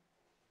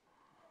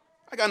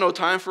 I got no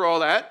time for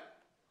all that.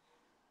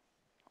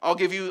 I'll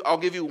give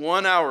you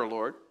 1 hour,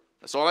 Lord.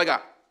 That's all I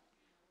got.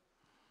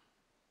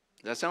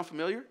 Does that sound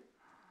familiar?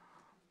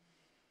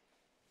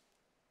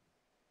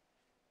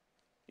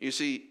 You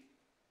see,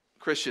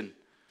 Christian,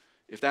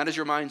 if that is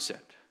your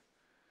mindset,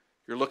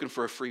 you're looking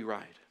for a free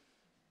ride.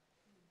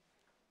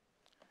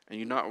 And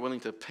you're not willing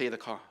to pay the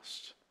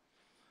cost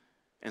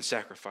and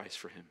sacrifice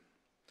for him.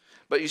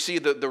 But you see,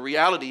 the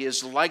reality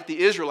is, like the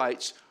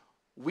Israelites,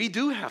 we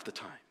do have the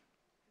time.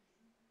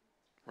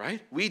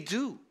 Right? We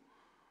do.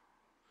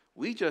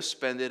 We just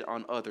spend it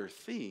on other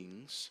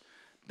things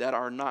that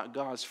are not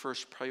God's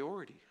first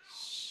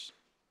priorities.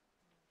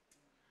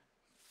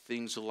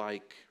 Things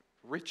like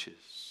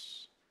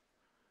riches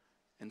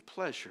and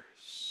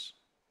pleasures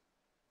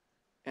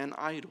and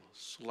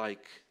idols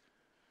like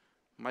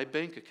my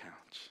bank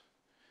account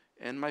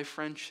and my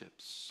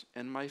friendships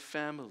and my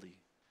family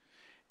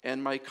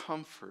and my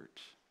comfort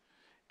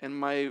and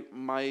my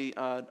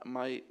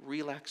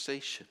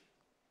relaxation.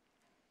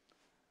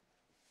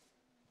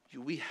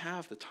 We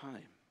have the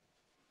time.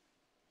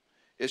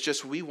 It's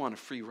just we want a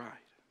free ride.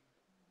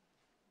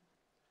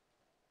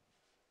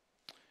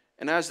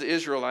 And as the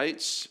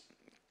Israelites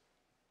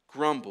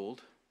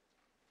grumbled,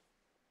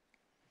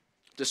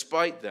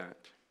 despite that,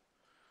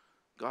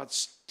 God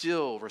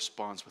still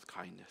responds with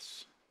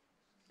kindness.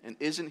 And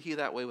isn't he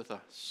that way with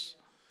us?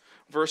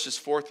 Verses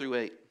 4 through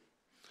 8.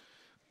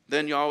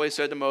 Then Yahweh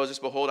said to Moses,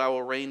 behold, I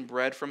will rain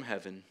bread from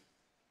heaven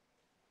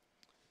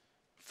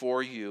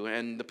for you,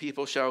 and the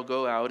people shall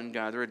go out and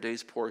gather a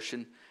day's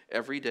portion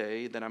every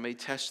day, that I may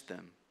test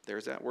them.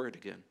 There's that word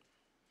again.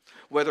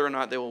 Whether or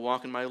not they will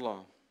walk in my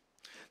law.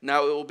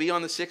 Now it will be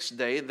on the 6th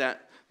day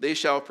that they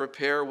shall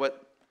prepare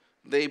what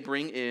they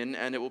bring in,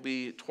 and it will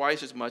be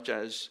twice as much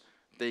as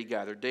they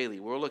gather daily.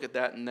 We'll look at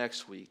that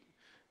next week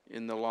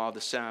in the law of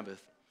the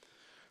Sabbath.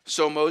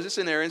 So Moses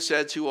and Aaron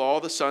said to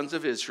all the sons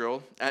of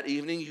Israel, at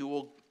evening you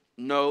will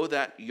know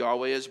that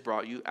Yahweh has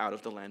brought you out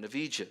of the land of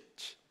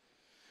Egypt.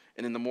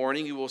 And in the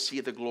morning you will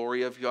see the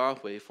glory of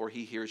Yahweh, for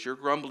he hears your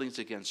grumblings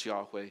against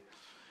Yahweh.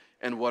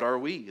 And what are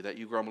we that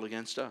you grumble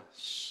against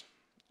us?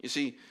 You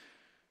see,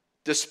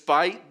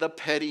 despite the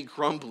petty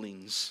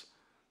grumblings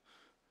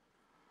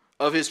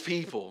of his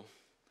people,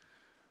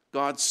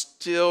 God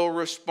still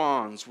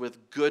responds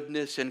with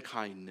goodness and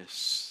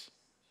kindness.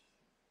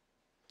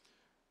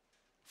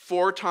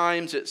 4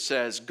 times it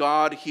says,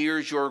 God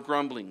hears your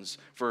grumblings.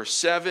 Verse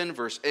 7,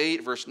 verse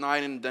 8, verse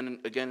 9, and then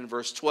again in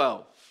verse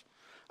 12.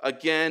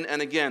 Again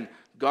and again,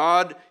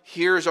 God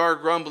hears our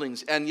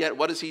grumblings. And yet,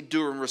 what does he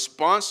do in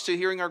response to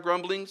hearing our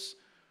grumblings?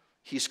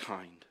 He's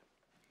kind.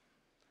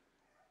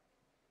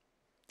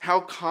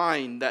 How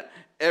kind that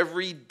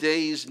every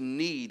day's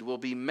need will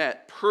be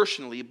met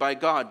personally by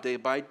God day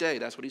by day.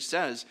 That's what he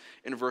says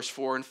in verse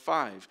 4 and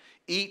 5.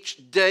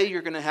 Each day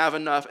you're going to have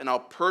enough, and I'll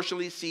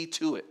personally see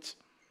to it.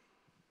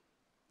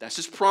 That's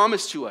his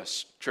promise to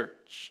us,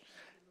 church.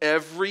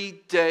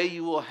 Every day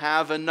you will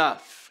have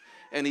enough,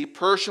 and he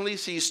personally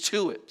sees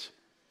to it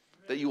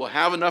that you will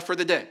have enough for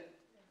the day.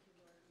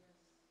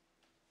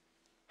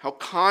 How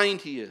kind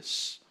he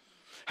is.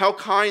 How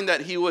kind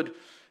that he would...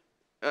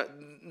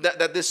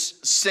 that this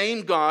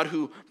same God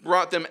who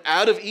brought them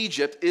out of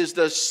Egypt is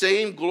the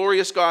same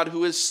glorious God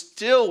who is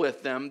still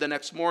with them the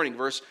next morning.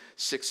 Verse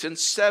 6 and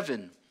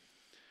 7.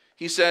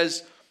 He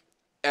says,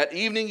 at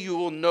evening you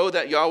will know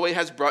that Yahweh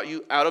has brought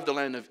you out of the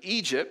land of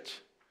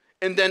Egypt,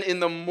 and then in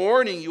the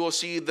morning you will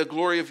see the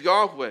glory of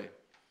Yahweh.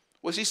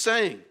 What's he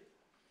saying?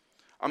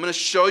 I'm going to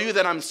show you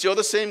that I'm still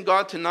the same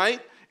God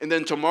tonight, and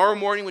then tomorrow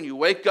morning when you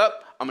wake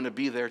up, I'm going to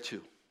be there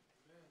too.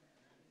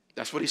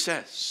 That's what he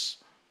says.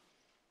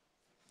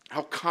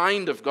 How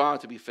kind of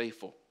God to be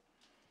faithful,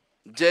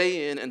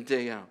 day in and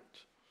day out.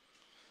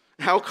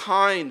 How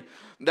kind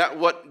that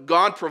what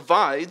God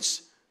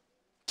provides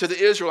to the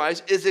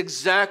Israelites is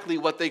exactly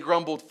what they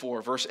grumbled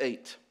for. Verse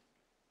 8.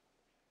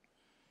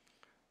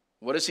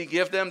 What does he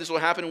give them? This will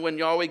happen when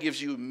Yahweh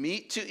gives you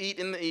meat to eat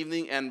in the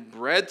evening and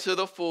bread to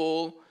the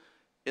full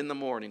in the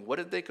morning. What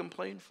did they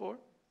complain for?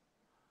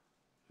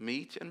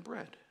 Meat and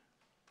bread.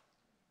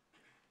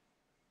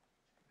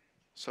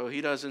 So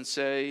he doesn't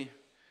say,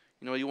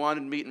 you know, you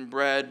wanted meat and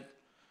bread.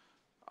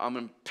 I'm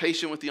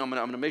impatient with you. I'm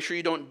going to make sure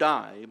you don't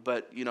die,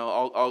 but, you know,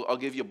 I'll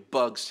give you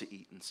bugs to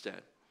eat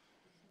instead.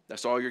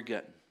 That's all you're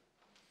getting.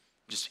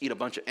 Just eat a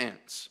bunch of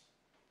ants,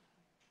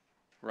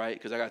 right?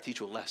 Because I got to teach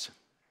you a lesson.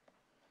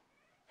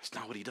 That's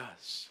not what he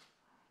does.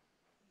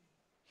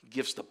 He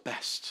gives the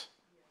best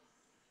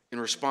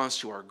in response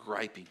to our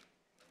griping.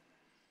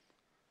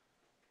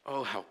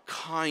 Oh, how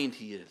kind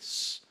he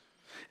is.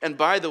 And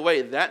by the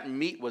way, that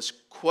meat was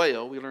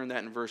quail. We learned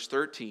that in verse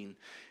 13.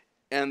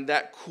 And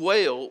that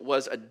quail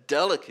was a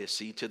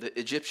delicacy to the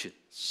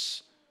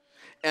Egyptians.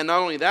 And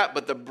not only that,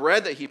 but the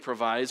bread that he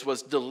provides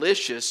was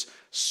delicious,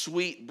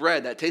 sweet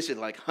bread that tasted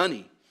like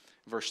honey.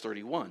 Verse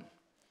 31,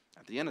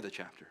 at the end of the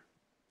chapter.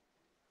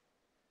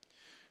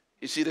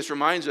 You see, this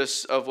reminds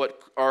us of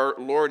what our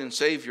Lord and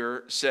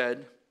Savior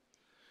said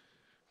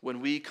when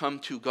we come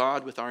to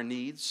God with our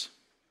needs.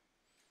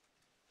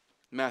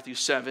 Matthew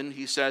 7,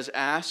 he says,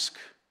 ask,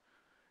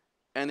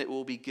 and it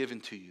will be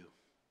given to you.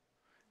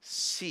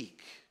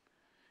 Seek,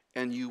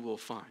 and you will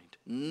find.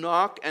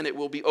 Knock, and it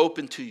will be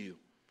open to you.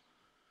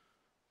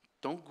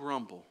 Don't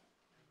grumble.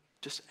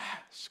 Just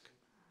ask.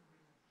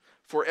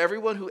 For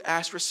everyone who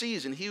asks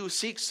receives, and he who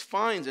seeks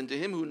finds, and to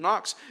him who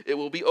knocks it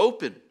will be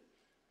open.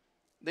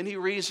 Then he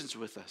reasons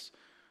with us.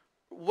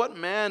 What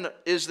man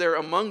is there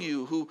among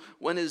you who,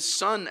 when his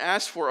son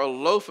asks for a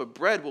loaf of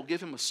bread, will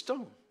give him a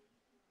stone?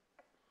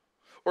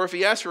 Or if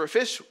he asks for a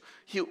fish,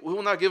 he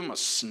will not give him a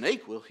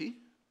snake, will he?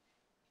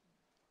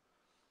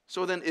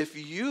 So then, if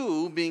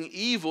you, being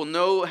evil,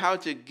 know how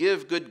to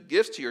give good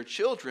gifts to your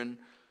children,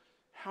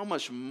 how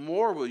much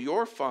more will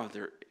your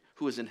Father,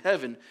 who is in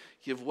heaven,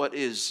 give what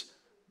is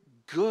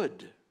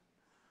good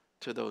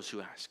to those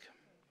who ask him?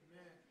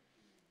 Amen.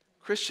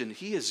 Christian,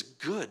 he is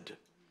good.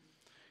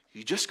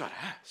 You just got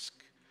to ask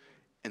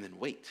and then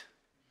wait.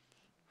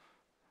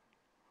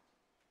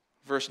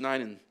 Verse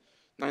 9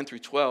 through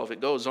 12,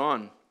 it goes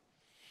on.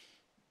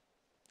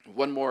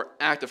 One more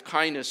act of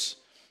kindness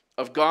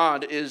of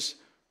God is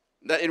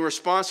that in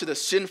response to the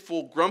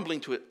sinful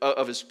grumbling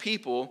of his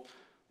people,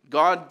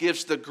 God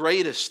gives the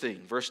greatest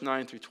thing. Verse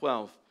 9 through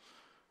 12.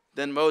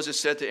 Then Moses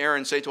said to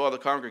Aaron, say to all the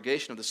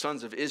congregation of the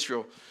sons of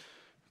Israel,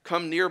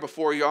 come near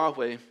before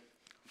Yahweh,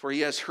 for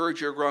he has heard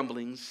your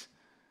grumblings.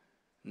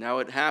 Now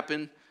it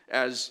happened,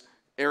 as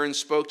Aaron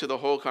spoke to the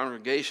whole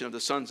congregation of the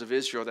sons of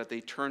Israel, that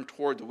they turned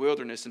toward the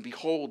wilderness, and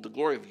behold, the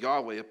glory of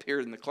Yahweh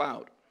appeared in the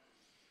cloud.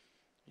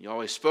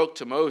 Yahweh spoke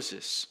to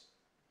Moses.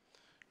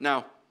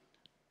 Now,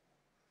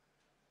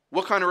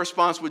 what kind of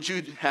response would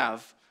you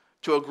have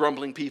to a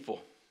grumbling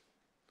people?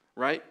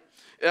 Right?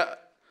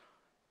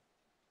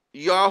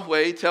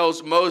 Yahweh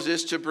tells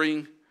Moses to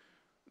bring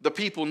the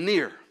people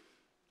near.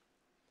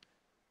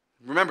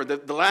 Remember,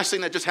 the last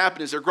thing that just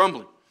happened is they're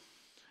grumbling.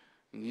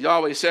 And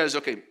Yahweh says,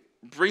 okay,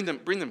 bring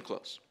them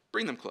close.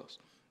 Bring them close.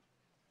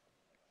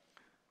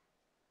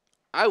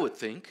 I would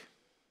think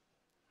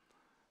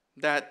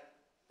that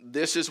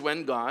this is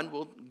when God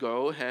will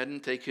go ahead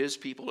and take his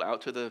people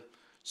out to the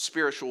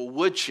spiritual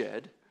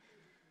woodshed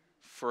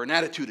for an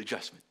attitude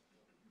adjustment.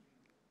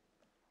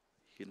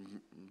 He can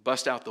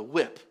bust out the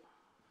whip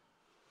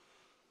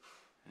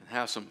and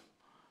have some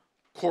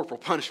corporal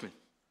punishment.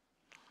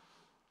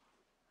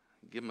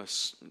 Give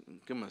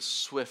him a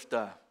swift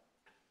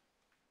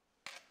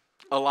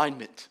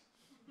alignment.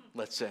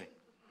 let's say.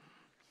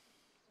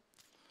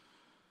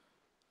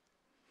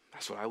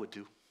 That's what I would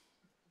do,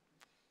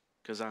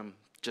 because I'm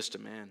just a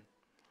man.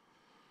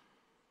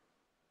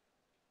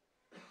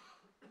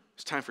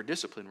 It's time for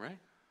discipline, right?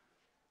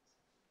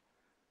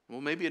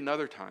 Well, maybe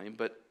another time,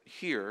 but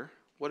here,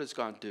 what does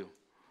God do?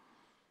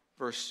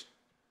 Verse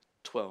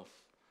 12.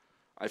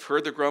 I've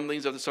heard the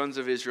grumblings of the sons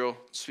of Israel.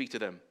 Speak to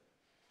them.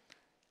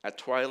 At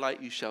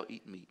twilight you shall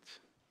eat meat,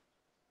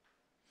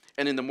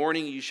 and in the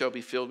morning you shall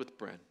be filled with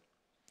bread,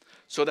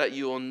 so that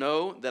you will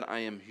know that I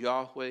am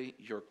Yahweh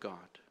your God.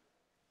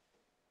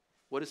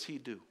 What does he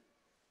do?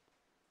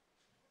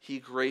 He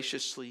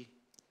graciously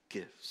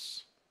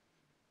gives.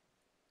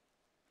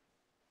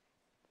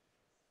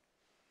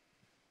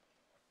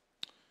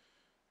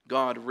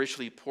 God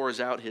richly pours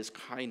out his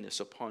kindness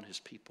upon his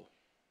people,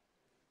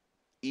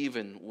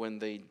 even when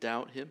they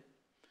doubt him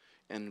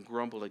and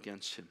grumble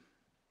against him.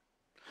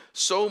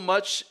 So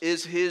much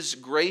is his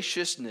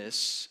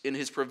graciousness in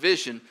his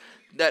provision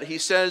that he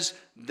says,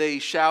 they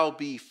shall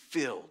be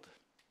filled.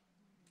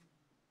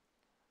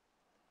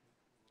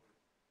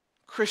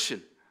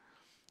 Christian,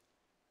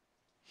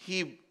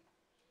 he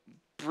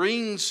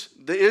brings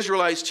the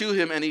Israelites to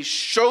him and he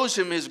shows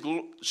them his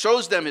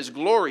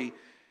glory,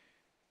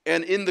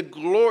 and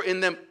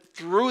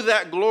through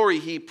that glory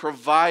he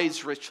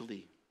provides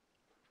richly.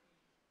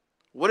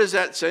 What is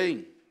that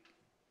saying?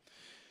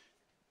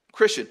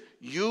 Christian,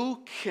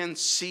 you can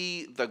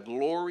see the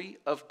glory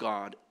of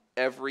God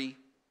every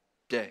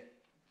day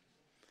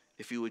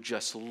if you would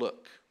just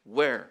look.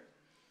 Where?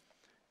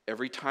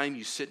 Every time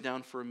you sit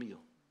down for a meal.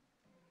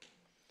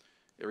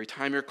 Every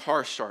time your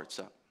car starts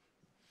up.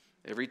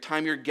 Every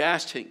time your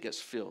gas tank gets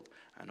filled.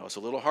 I know it's a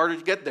little harder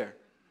to get there.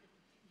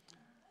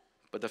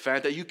 But the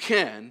fact that you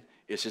can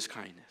is his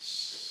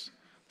kindness.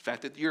 The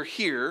fact that you're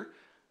here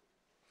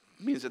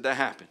means that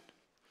happened.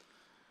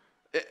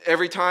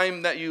 Every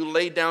time that you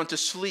lay down to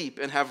sleep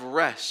and have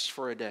rest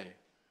for a day,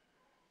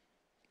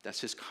 that's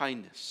his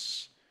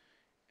kindness.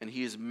 And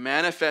he is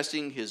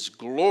manifesting his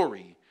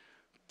glory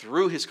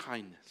through his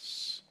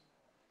kindness.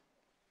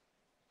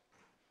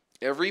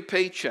 Every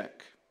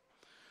paycheck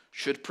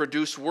should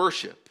produce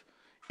worship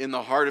in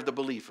the heart of the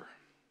believer.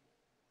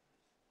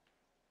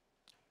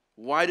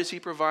 Why does he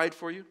provide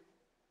for you?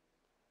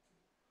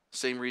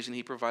 Same reason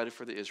he provided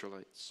for the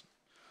Israelites.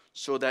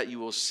 So that you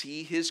will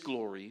see his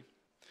glory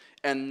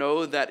and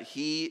know that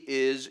he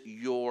is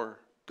your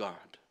God.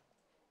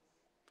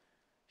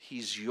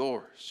 He's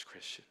yours,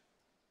 Christian.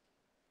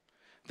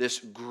 This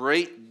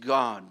great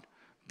God,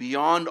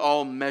 beyond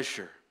all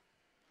measure,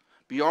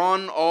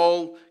 beyond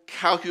all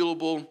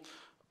calculable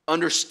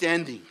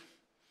understanding.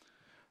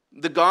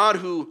 The God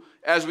who,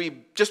 as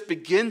we just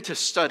begin to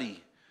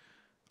study,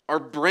 our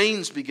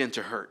brains begin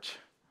to hurt.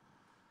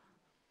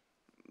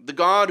 The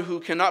God who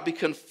cannot be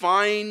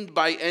confined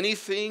by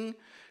anything,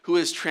 who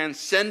is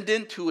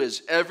transcendent, who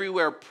is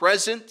everywhere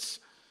present,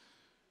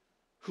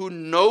 who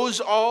knows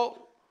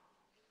all,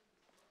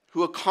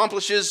 who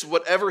accomplishes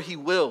whatever he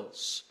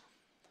wills.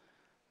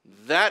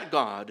 That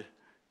God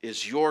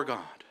is your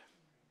God,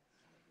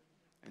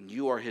 and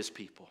you are his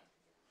people.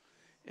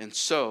 And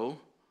so,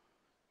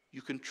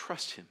 you can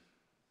trust him.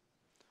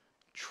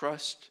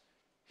 Trust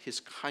his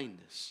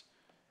kindness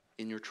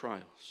in your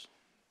trials.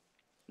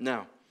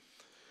 Now,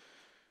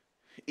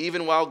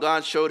 even while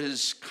God showed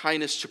his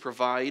kindness to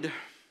provide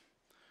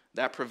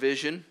that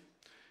provision,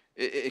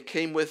 it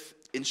came with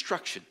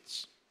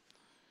instructions.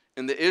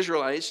 And the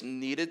Israelites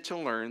needed to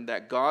learn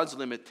that God's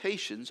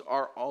limitations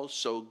are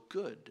also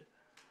good,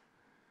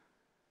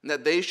 and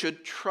that they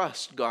should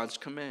trust God's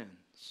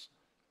commands.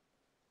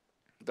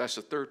 That's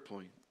the third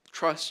point.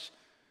 Trust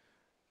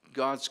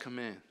God's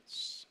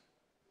commands.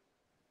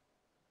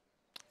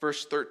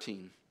 Verse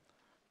 13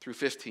 through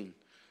 15.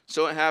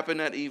 So it happened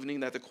that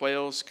evening that the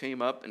quails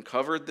came up and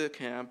covered the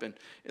camp, and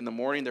in the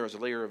morning there was a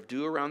layer of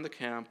dew around the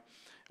camp.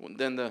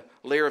 Then the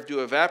layer of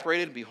dew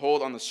evaporated.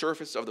 Behold, on the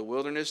surface of the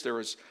wilderness there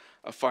was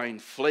a fine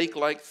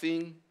flake-like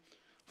thing,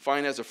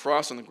 fine as a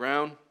frost on the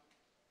ground.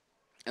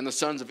 And the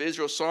sons of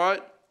Israel saw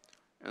it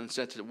and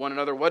said to one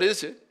another, "What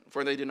is it?"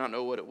 For they did not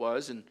know what it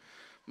was. And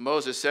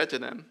Moses said to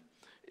them,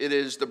 "It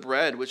is the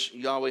bread which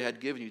Yahweh had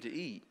given you to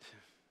eat."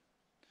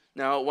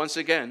 Now, once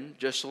again,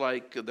 just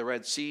like the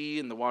Red Sea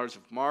and the waters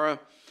of Marah,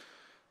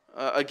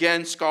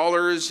 again,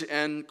 scholars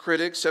and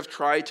critics have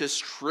tried to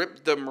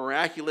strip the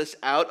miraculous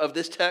out of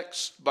this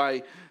text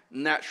by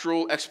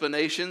natural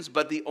explanations,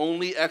 but the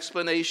only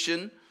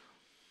explanation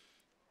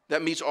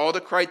that meets all the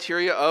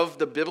criteria of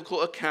the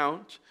biblical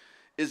account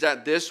is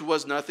that this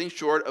was nothing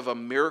short of a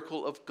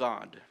miracle of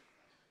God.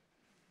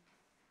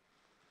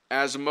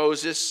 As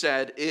Moses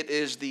said, it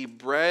is the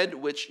bread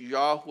which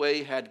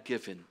Yahweh had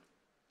given.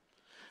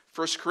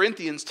 1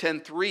 Corinthians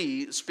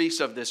 10:3 speaks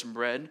of this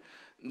bread,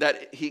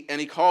 and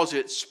he calls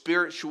it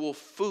spiritual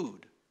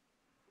food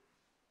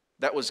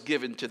that was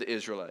given to the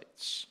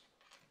Israelites,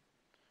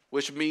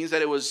 which means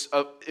that it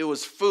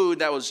was food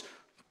that was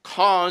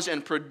caused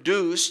and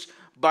produced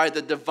by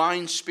the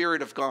divine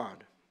Spirit of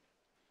God.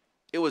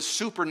 It was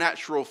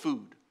supernatural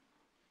food,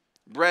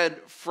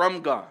 bread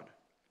from God.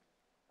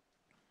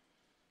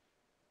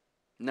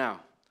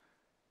 Now,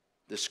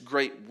 this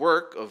great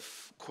work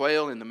of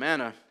quail and the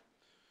manna,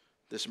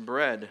 this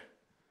bread,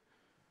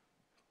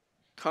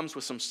 comes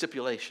with some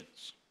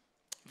stipulations.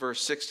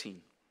 Verse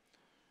 16.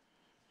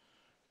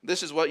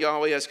 This is what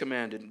Yahweh has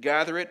commanded.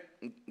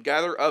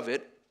 Gather of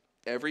it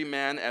every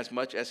man as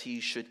much as he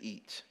should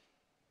eat.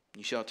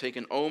 You shall take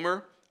an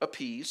omer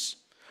apiece,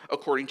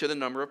 according to the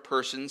number of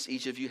persons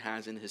each of you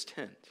has in his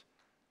tent.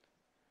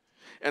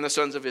 And the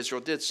sons of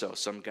Israel did so.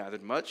 Some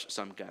gathered much,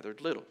 some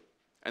gathered little.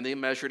 And they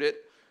measured it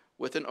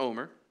with an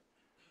omer.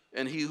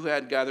 And he who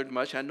had gathered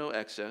much had no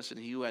excess, and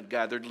he who had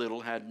gathered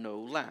little had no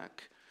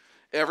lack.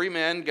 Every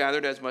man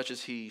gathered as much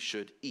as he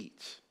should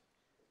eat.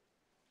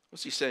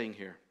 What's he saying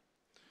here?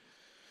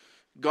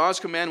 God's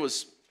command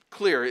was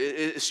clear.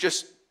 It's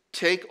just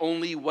take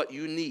only what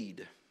you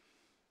need.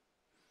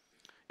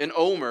 An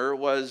omer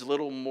was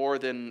little more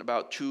than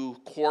about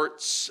 2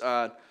 quarts,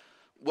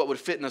 what would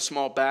fit in a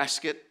small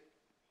basket.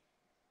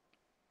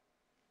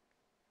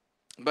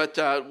 But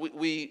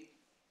we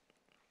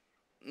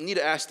need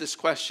to ask this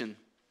question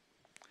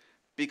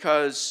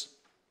because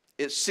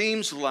it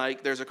seems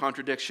like there's a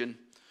contradiction.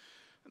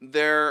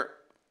 There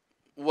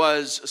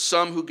was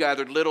some who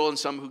gathered little and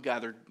some who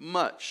gathered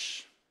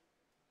much.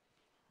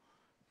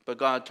 But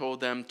God told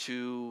them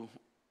to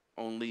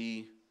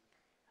only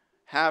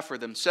have for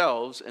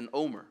themselves an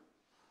omer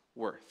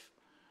worth.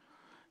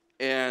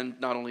 And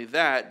not only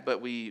that,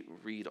 but we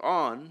read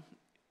on,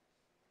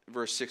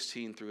 verse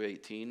 16 through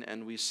 18,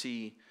 and we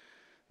see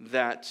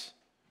that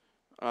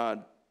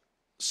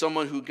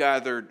someone who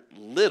gathered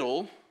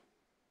little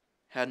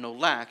had no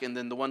lack, and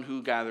then the one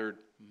who gathered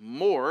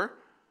more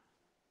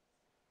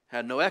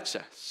had no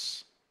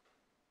excess.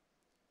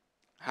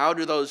 How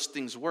do those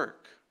things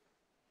work?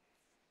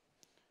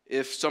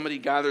 If somebody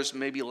gathers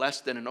maybe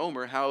less than an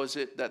omer, how is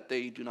it that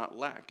they do not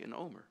lack an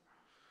omer?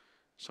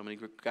 Somebody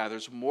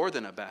gathers more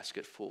than a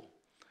basket full.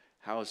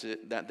 How is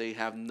it that they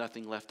have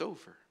nothing left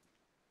over?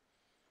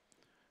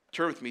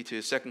 Turn with me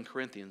to 2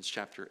 Corinthians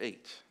chapter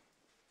 8.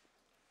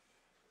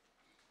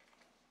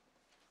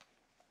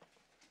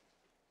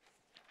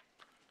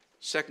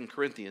 2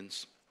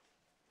 Corinthians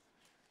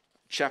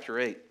chapter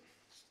 8.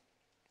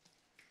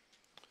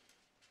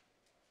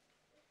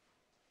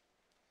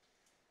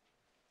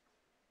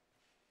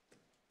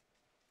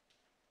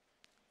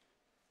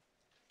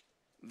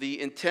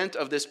 The intent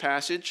of this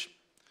passage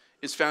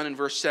is found in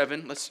verse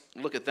 7. Let's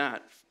look at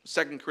that.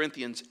 2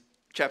 Corinthians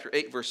chapter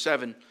 8, verse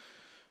 7.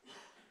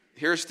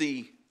 Here's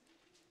the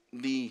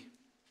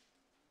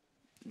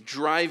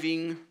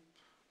driving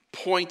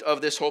point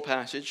of this whole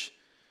passage.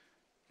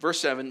 Verse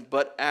 7,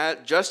 but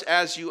just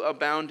as you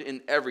abound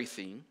in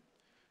everything,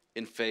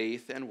 in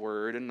faith and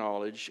word and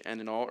knowledge and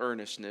in all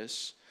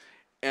earnestness,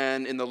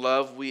 and in the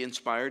love we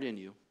inspired in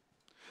you,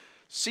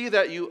 see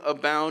that you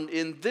abound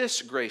in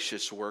this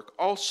gracious work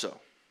also.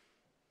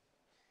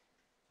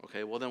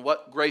 Okay, well then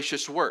what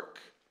gracious work?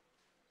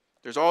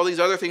 There's all these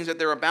other things that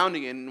they're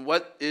abounding in.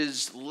 What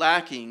is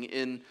lacking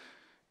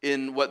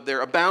in what they're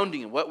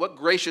abounding in? What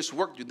gracious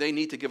work do they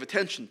need to give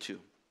attention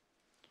to?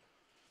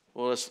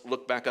 Well, let's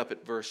look back up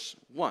at verse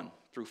 1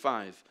 through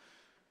 5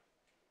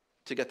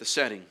 to get the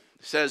setting.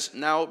 It says,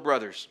 now,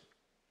 brothers,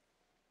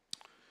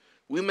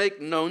 we make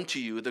known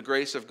to you the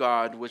grace of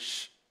God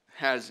which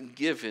has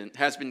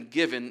been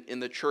given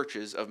in the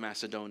churches of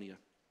Macedonia,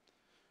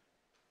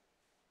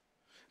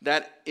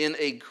 that in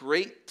a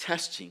great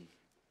testing,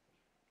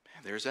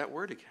 man, there's that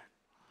word again,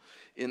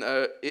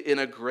 in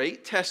a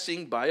great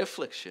testing by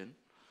affliction,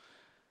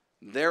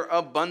 their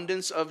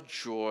abundance of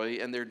joy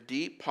and their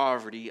deep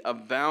poverty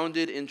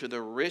abounded into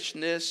the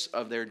richness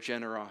of their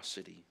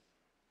generosity.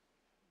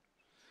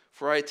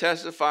 For I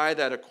testify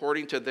that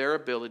according to their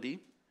ability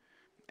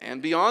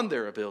and beyond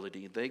their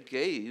ability, they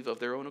gave of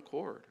their own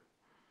accord,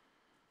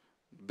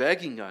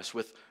 begging us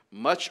with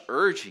much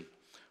urging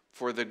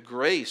for the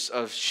grace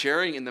of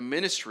sharing in the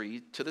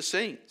ministry to the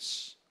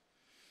saints.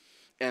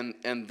 And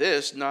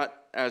this not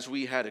as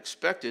we had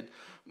expected,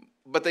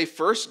 but they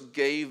first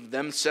gave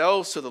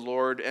themselves to the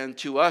Lord and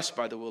to us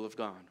by the will of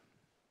God.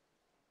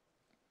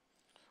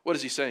 What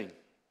is he saying?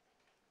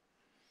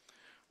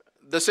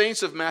 The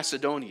saints of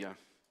Macedonia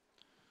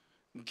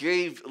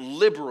gave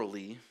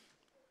liberally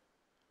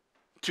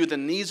to the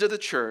needs of the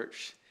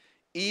church,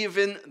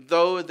 even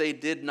though they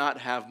did not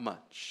have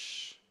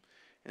much.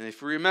 And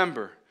if you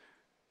remember,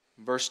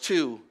 verse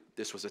 2,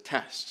 this was a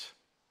test.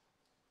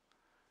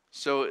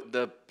 So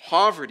the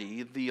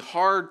poverty, the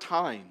hard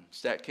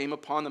times that came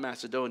upon the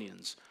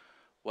Macedonians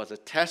was a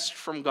test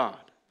from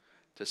God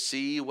to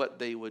see what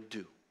they would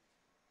do.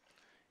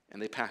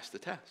 And they passed the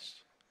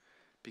test.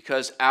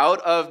 Because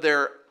out of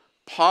their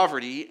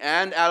poverty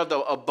and out of the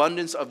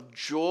abundance of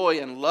joy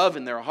and love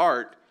in their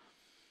heart,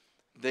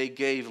 they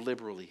gave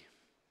liberally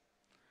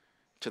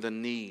to the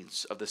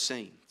needs of the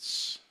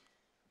saints.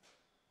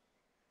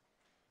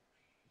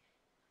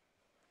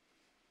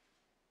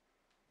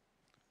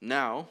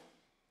 Now,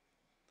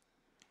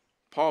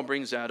 Paul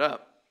brings that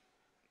up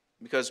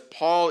because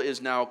Paul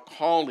is now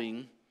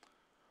calling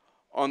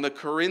on the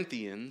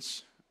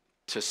Corinthians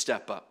to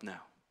step up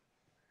now.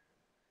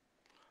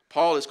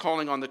 Paul is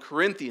calling on the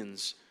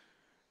Corinthians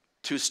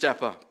to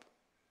step up.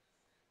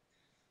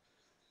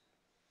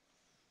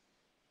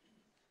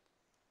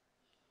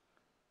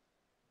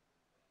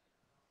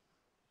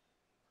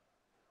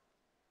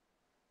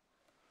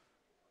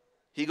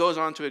 He goes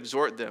on to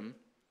exhort them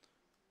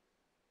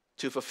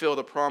to fulfill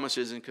the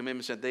promises and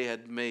commitments that they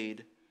had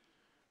made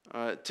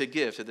to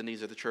give to the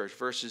needs of the church.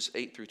 Verses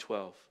 8 through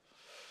 12.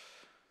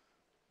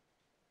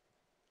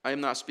 I am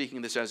not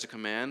speaking this as a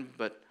command,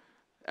 but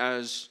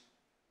as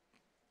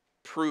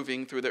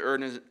proving through the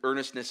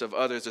earnestness of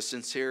others the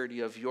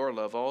sincerity of your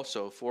love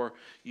also. For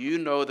you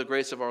know the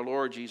grace of our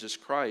Lord Jesus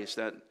Christ,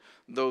 that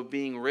though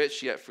being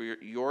rich, yet for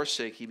your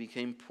sake he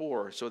became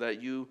poor, so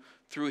that you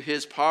through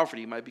his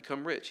poverty might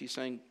become rich. He's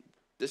saying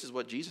this is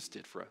what Jesus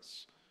did for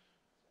us.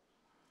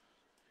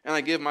 And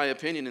I give my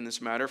opinion in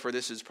this matter, for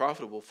this is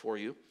profitable for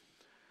you,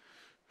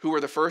 who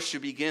were the first to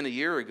begin a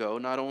year ago,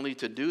 not only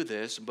to do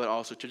this, but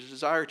also to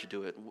desire to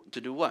do it.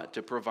 To do what?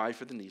 To provide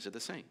for the needs of the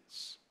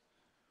saints.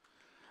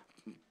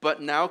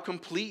 But now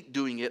complete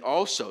doing it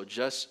also,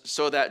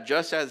 so that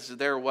just as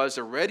there was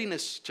a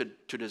readiness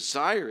to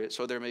desire it,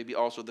 so there may be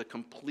also the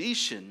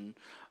completion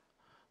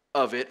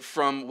of it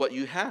from what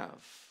you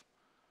have.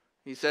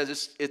 He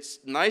says it's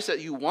nice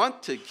that you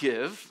want to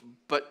give,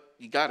 but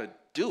you got to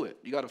do it.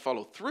 You got to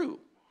follow through.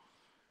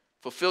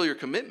 Fulfill your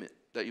commitment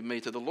that you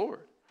made to the Lord.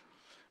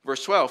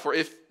 Verse 12, for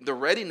if the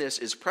readiness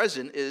is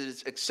present, it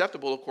is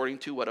acceptable according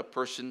to what a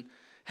person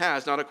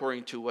has, not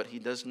according to what he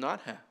does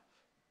not have.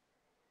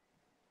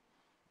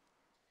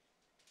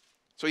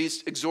 So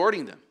he's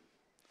exhorting them.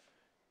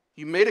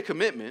 You made a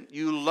commitment.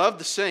 You love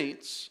the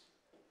saints.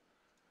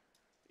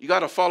 You got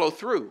to follow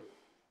through.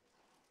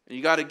 And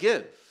you got to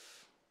give.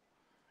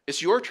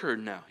 It's your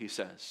turn now, he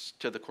says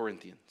to the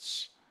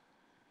Corinthians.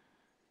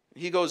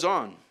 He goes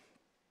on.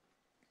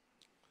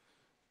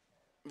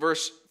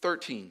 Verse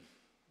 13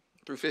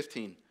 through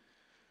 15.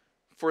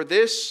 For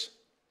this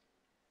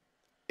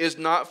is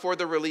not for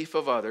the relief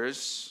of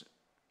others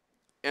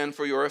and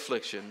for your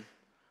affliction,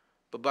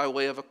 but by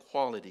way of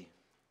equality.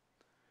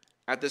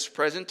 At this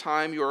present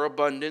time, your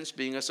abundance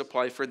being a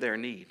supply for their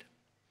need,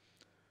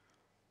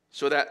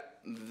 so that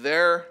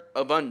their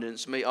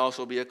abundance may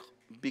also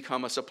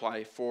become a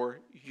supply for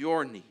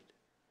your need.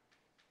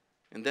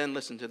 And then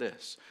listen to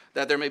this,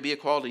 that there may be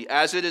equality.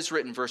 As it is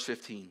written, verse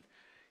 15,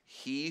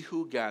 he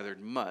who gathered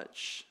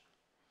much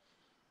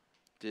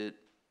did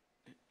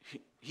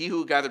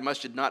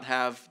not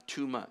have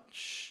too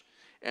much,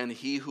 and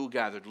he who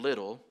gathered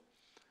little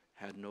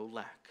had no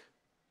lack.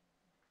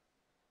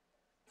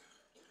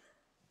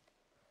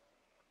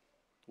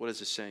 What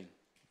is it saying?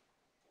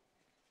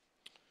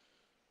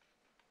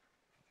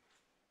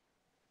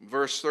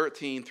 Verse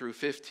 13 through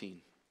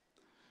 15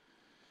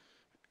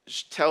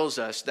 tells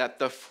us that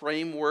the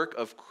framework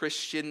of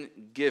Christian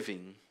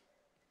giving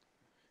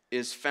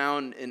is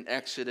found in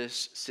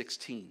Exodus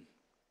 16.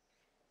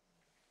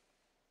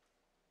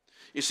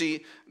 You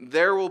see,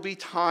 there will be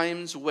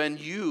times when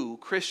you,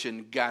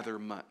 Christian, gather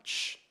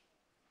much.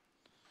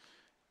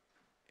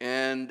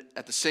 And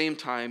at the same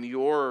time,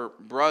 your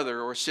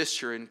brother or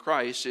sister in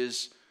Christ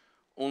is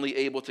only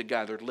able to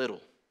gather little.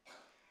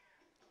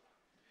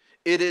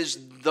 It is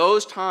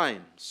those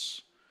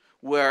times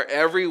where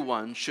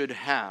everyone should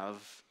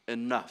have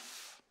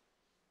enough.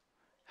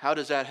 How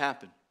does that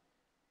happen?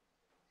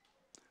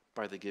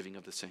 By the giving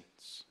of the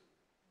saints.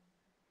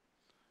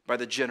 By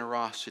the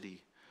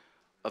generosity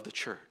of the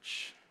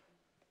church.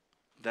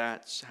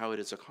 That's how it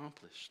is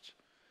accomplished.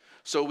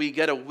 So we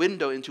get a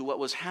window into what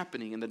was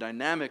happening in the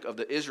dynamic of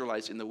the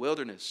Israelites in the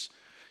wilderness.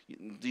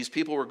 These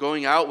people were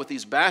going out with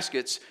these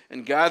baskets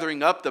and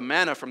gathering up the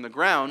manna from the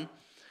ground,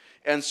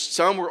 and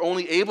some were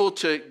only able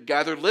to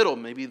gather little.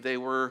 Maybe they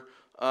were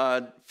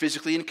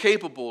physically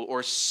incapable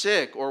or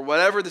sick or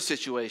whatever the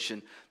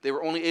situation. They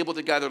were only able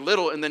to gather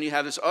little, and then you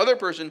have this other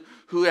person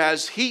who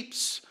has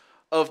heaps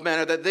of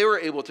manna that they were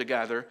able to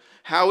gather.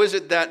 How is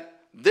it that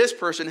this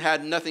person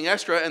had nothing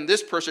extra and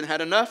this person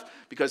had enough?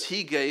 Because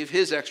he gave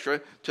his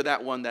extra to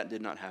that one that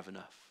did not have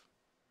enough.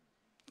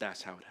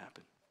 That's how it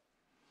happened.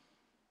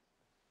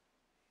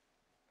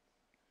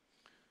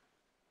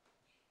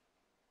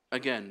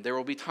 Again, there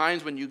will be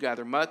times when you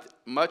gather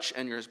much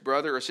and your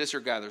brother or sister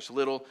gathers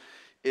little.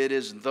 It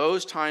is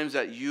those times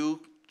that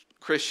you,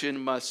 Christian,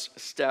 must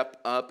step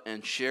up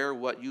and share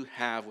what you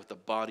have with the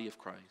body of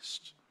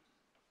Christ.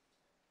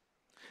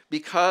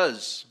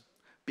 Because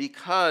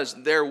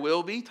there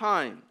will be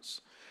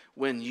times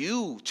when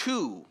you,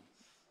 too,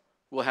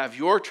 will have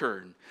your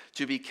turn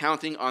to be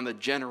counting on the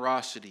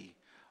generosity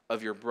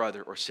of your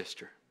brother or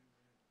sister.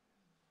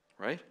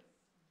 Right?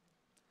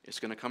 It's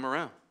going to come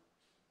around.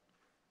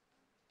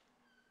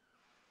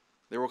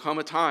 There will come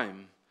a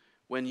time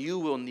when you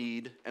will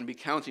need and be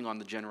counting on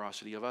the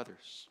generosity of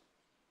others.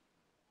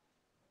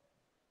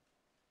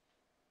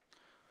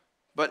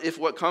 But if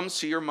what comes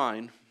to your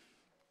mind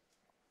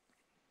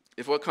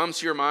is,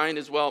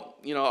 well,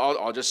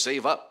 I'll just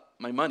save up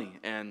my money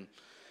and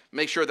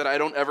make sure that I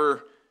don't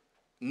ever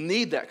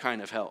need that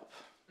kind of help.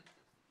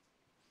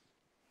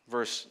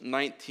 Verse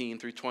 19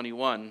 through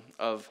 21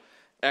 of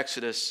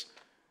Exodus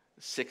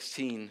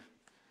 16,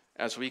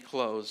 as we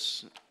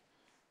close,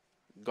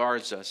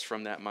 guards us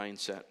from that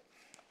mindset.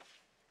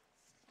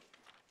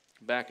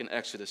 Back in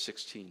Exodus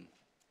 16.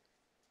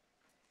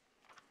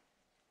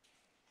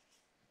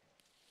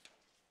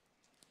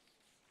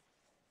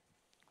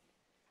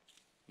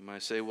 You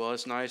might say, well,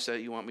 it's nice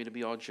that you want me to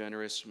be all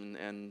generous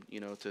and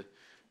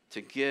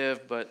to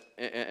give, but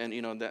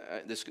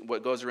this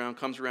what goes around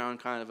comes around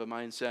kind of a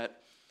mindset.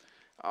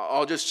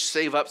 I'll just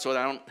save up so that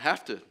I don't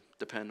have to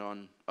depend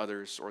on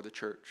others or the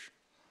church.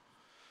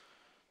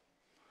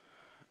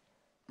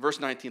 Verse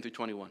 19 through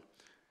 21.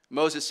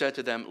 Moses said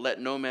to them,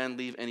 "Let no man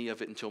leave any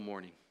of it until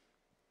morning."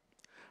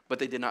 But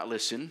they did not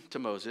listen to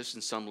Moses,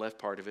 and some left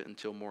part of it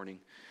until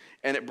morning.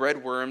 And it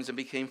bred worms and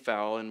became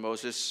foul, and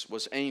Moses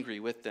was angry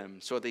with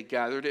them. So they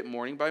gathered it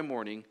morning by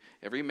morning,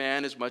 every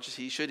man as much as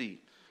he should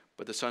eat.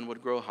 But the sun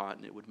would grow hot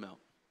and it would melt.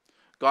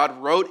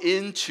 God wrote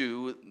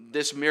into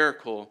this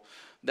miracle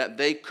that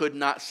they could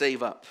not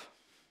save up.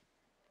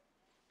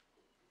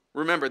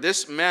 Remember,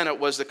 this manna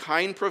was the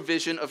kind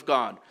provision of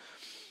God.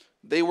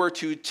 They were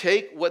to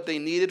take what they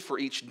needed for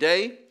each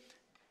day.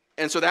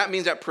 And so that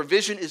means that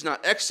provision is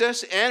not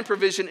excess and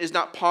provision is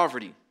not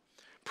poverty.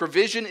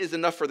 Provision is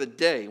enough for the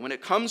day. When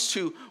it comes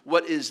to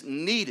what is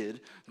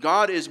needed,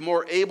 God is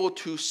more able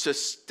to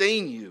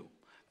sustain you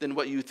than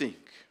what you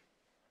think.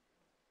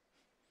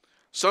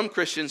 Some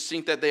Christians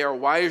think that they are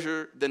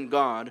wiser than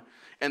God,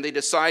 and they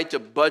decide to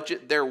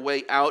budget their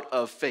way out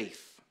of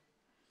faith.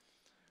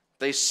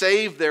 They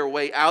save their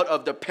way out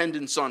of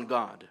dependence on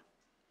God.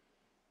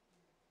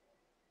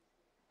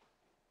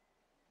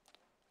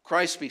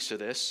 Christ speaks to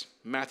this.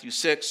 Matthew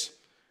 6,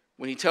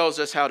 when he tells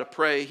us how to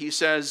pray, he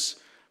says,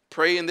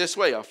 "Pray in this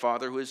way, Our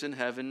Father who is in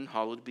heaven,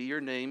 hallowed be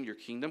your name, your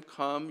kingdom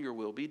come, your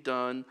will be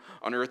done,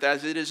 on earth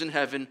as it is in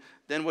heaven."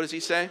 Then what does he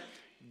say?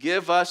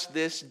 "Give us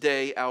this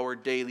day our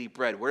daily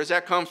bread." Where does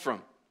that come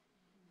from?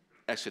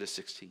 Exodus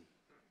 16.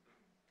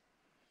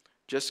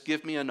 Just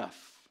give me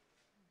enough.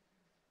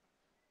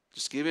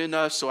 Just give me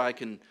enough so I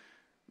can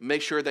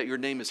make sure that your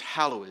name is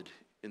hallowed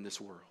in this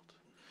world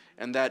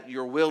and that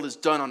your will is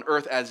done on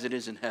earth as it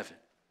is in heaven.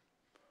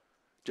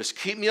 Just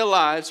keep me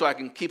alive so I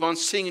can keep on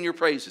singing your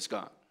praises,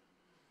 God.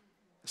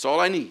 That's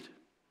all I need.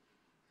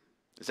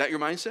 Is that your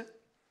mindset?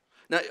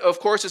 Now, of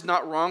course, it's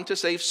not wrong to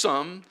save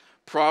some.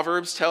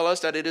 Proverbs tell us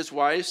that it is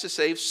wise to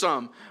save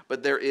some,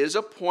 but there is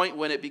a point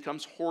when it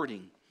becomes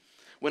hoarding,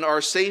 when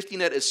our safety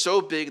net is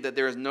so big that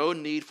there is no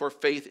need for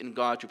faith in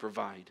God to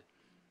provide.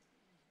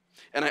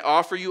 And I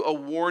offer you a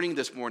warning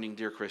this morning,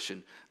 dear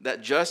Christian,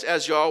 that just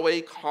as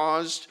Yahweh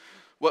caused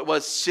what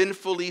was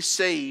sinfully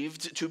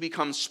saved to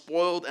become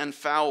spoiled and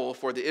foul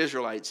for the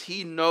Israelites,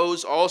 he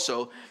knows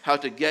also how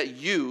to get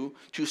you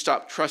to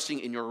stop trusting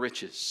in your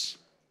riches.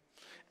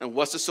 And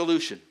what's the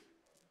solution?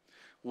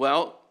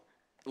 Well,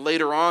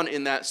 later on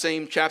in that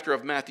same chapter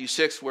of Matthew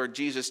 6, where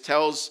Jesus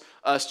tells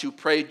us to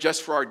pray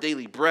just for our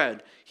daily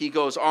bread, he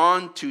goes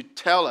on to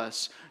tell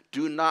us,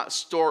 "Do not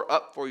store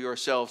up for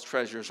yourselves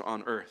treasures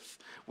on earth,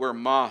 where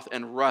moth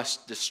and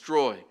rust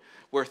destroy,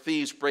 where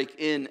thieves break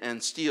in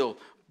and steal,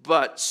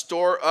 but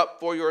store up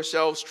for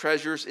yourselves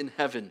treasures in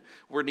heaven,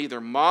 where neither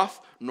moth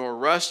nor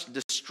rust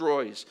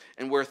destroys,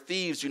 and where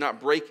thieves do not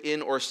break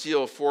in or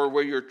steal. For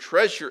where your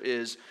treasure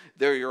is,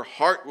 there your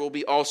heart will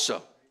be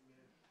also."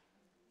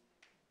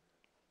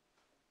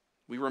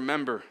 We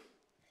remember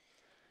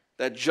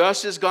that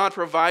just as God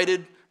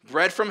provided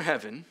bread from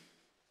heaven,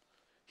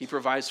 he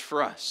provides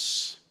for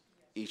us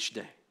each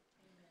day.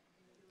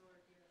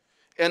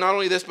 And not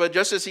only this, but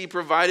just as he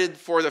provided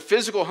for the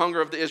physical hunger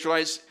of the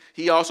Israelites,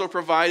 he also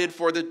provided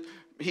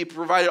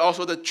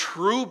also the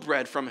true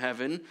bread from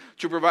heaven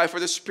to provide for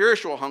the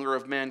spiritual hunger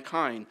of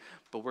mankind.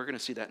 But we're going to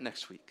see that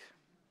next week.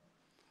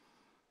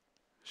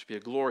 It should be a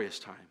glorious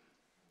time.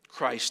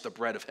 Christ, the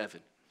bread of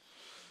heaven.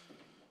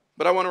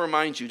 But I want to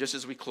remind you, just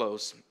as we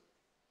close,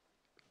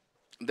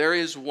 there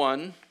is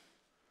one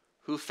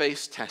who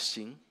faced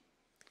testing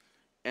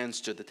and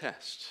stood the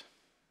test.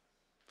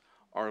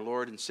 Our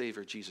Lord and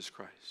Savior, Jesus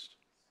Christ.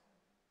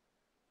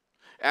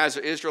 As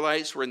the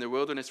Israelites were in the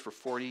wilderness for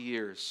 40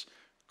 years,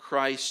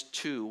 Christ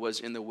too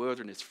was in the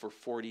wilderness for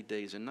 40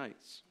 days and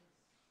nights.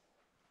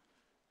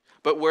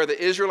 But where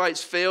the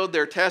Israelites failed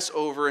their tests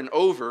over and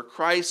over,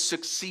 Christ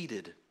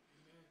succeeded.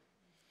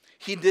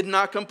 He did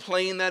not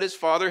complain that his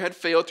Father had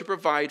failed to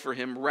provide for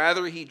him.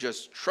 Rather, he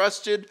just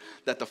trusted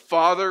that the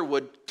Father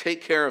would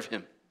take care of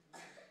him.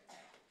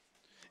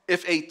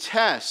 If a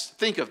test,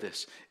 think of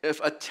this, if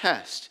a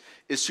test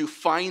is to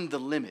find the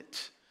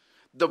limit,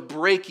 the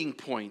breaking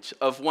point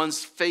of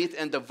one's faith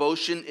and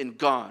devotion in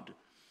God,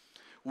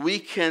 we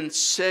can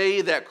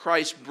say that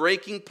Christ's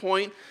breaking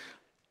point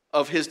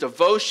of his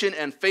devotion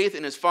and faith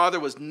in his Father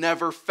was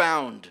never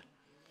found,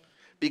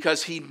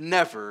 because he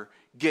never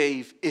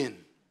gave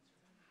in.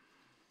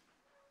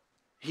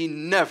 He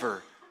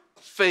never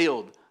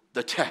failed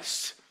the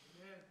test,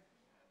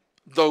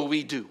 though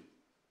we do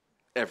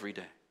every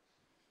day.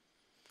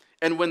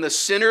 And when the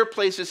sinner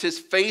places his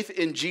faith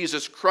in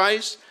Jesus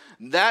Christ,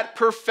 that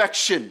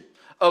perfection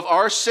of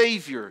our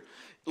Savior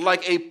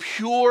like a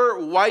pure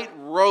white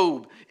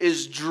robe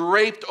is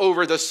draped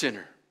over the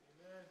sinner.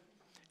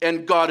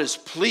 And God is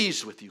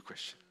pleased with you,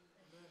 Christian,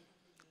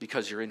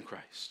 because you're in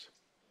Christ.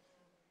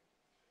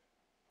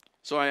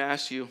 So I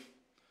ask you,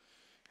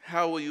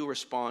 how will you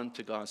respond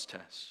to God's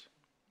test?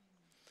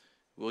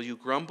 Will you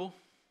grumble?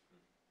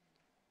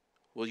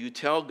 Will you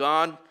tell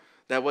God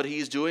that what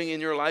he's doing in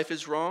your life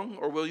is wrong?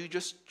 Or will you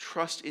just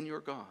trust in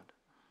your God?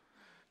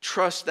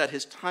 Trust that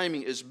his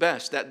timing is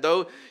best, that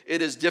though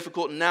it is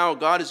difficult now,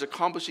 God is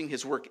accomplishing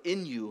his work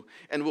in you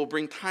and will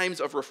bring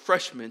times of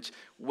refreshment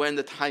when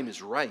the time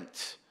is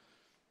right.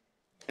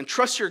 And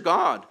trust your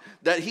God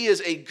that he is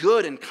a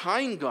good and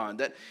kind God,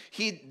 that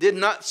he did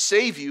not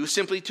save you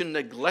simply to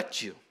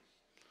neglect you.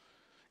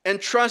 And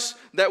trust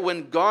that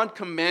when God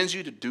commands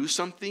you to do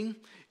something,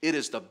 it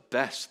is the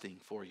best thing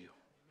for you.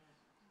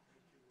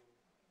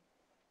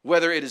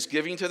 Whether it is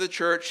giving to the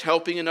church,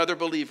 helping another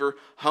believer,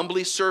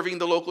 humbly serving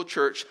the local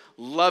church,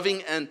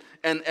 loving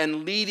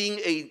and leading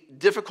a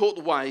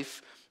difficult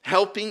wife,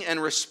 helping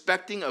and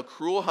respecting a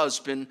cruel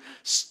husband,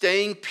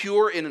 staying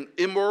pure in an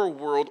immoral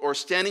world, or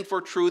standing for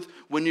truth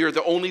when you're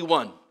the only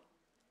one.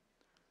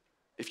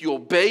 If you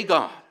obey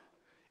God,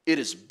 it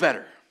is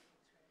better.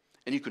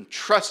 And you can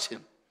trust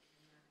him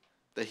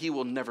that he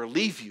will never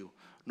leave you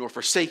nor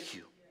forsake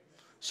you.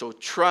 So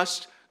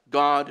trust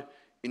God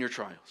in your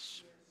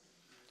trials.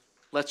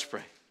 Let's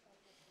pray.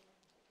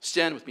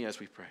 Stand with me as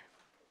we pray.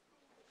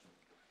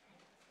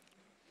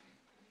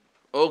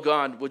 Oh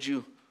God, would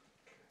you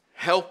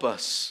help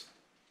us?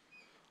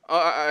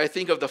 I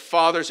think of the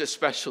fathers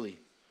especially.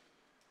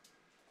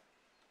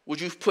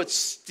 Would you put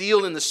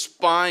steel in the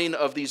spine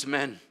of these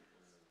men?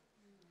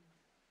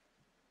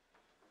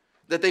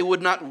 That they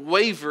would not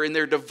waver in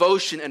their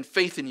devotion and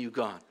faith in you,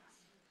 God.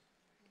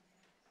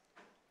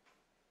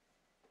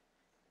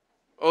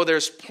 Oh,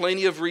 there's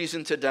plenty of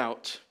reason to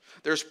doubt.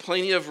 There's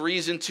plenty of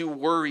reason to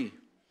worry.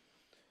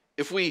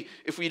 If we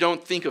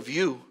don't think of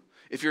you,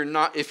 if you're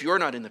not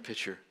in the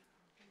picture.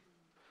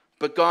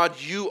 But God,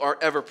 you are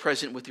ever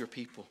present with your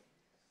people.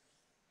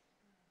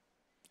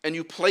 And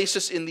you place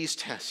us in these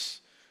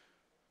tests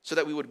so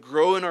that we would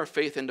grow in our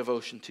faith and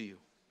devotion to you.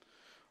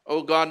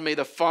 Oh God, may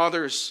the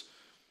fathers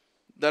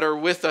that are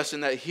with us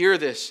and that hear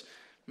this,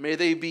 may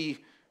they be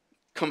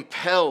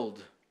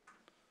compelled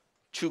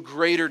to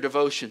greater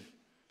devotion,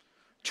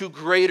 to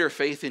greater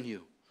faith in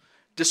you,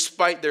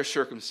 despite their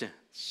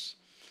circumstance.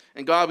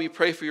 And God, we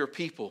pray for your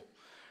people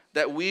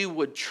that we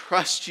would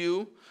trust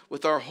you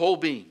with our whole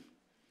being.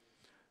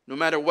 No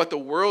matter what the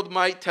world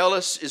might tell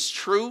us is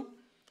true,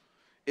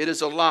 it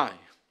is a lie.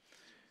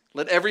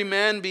 Let every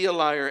man be a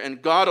liar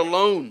and God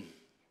alone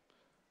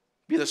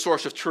be the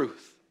source of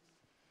truth.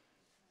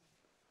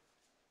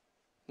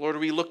 Lord,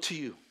 we look to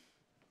you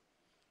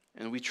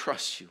and we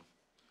trust you.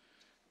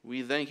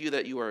 We thank you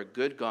that you are a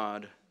good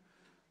God,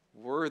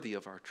 worthy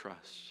of our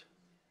trust.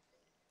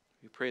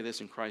 We pray this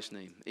in Christ's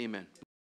name. Amen.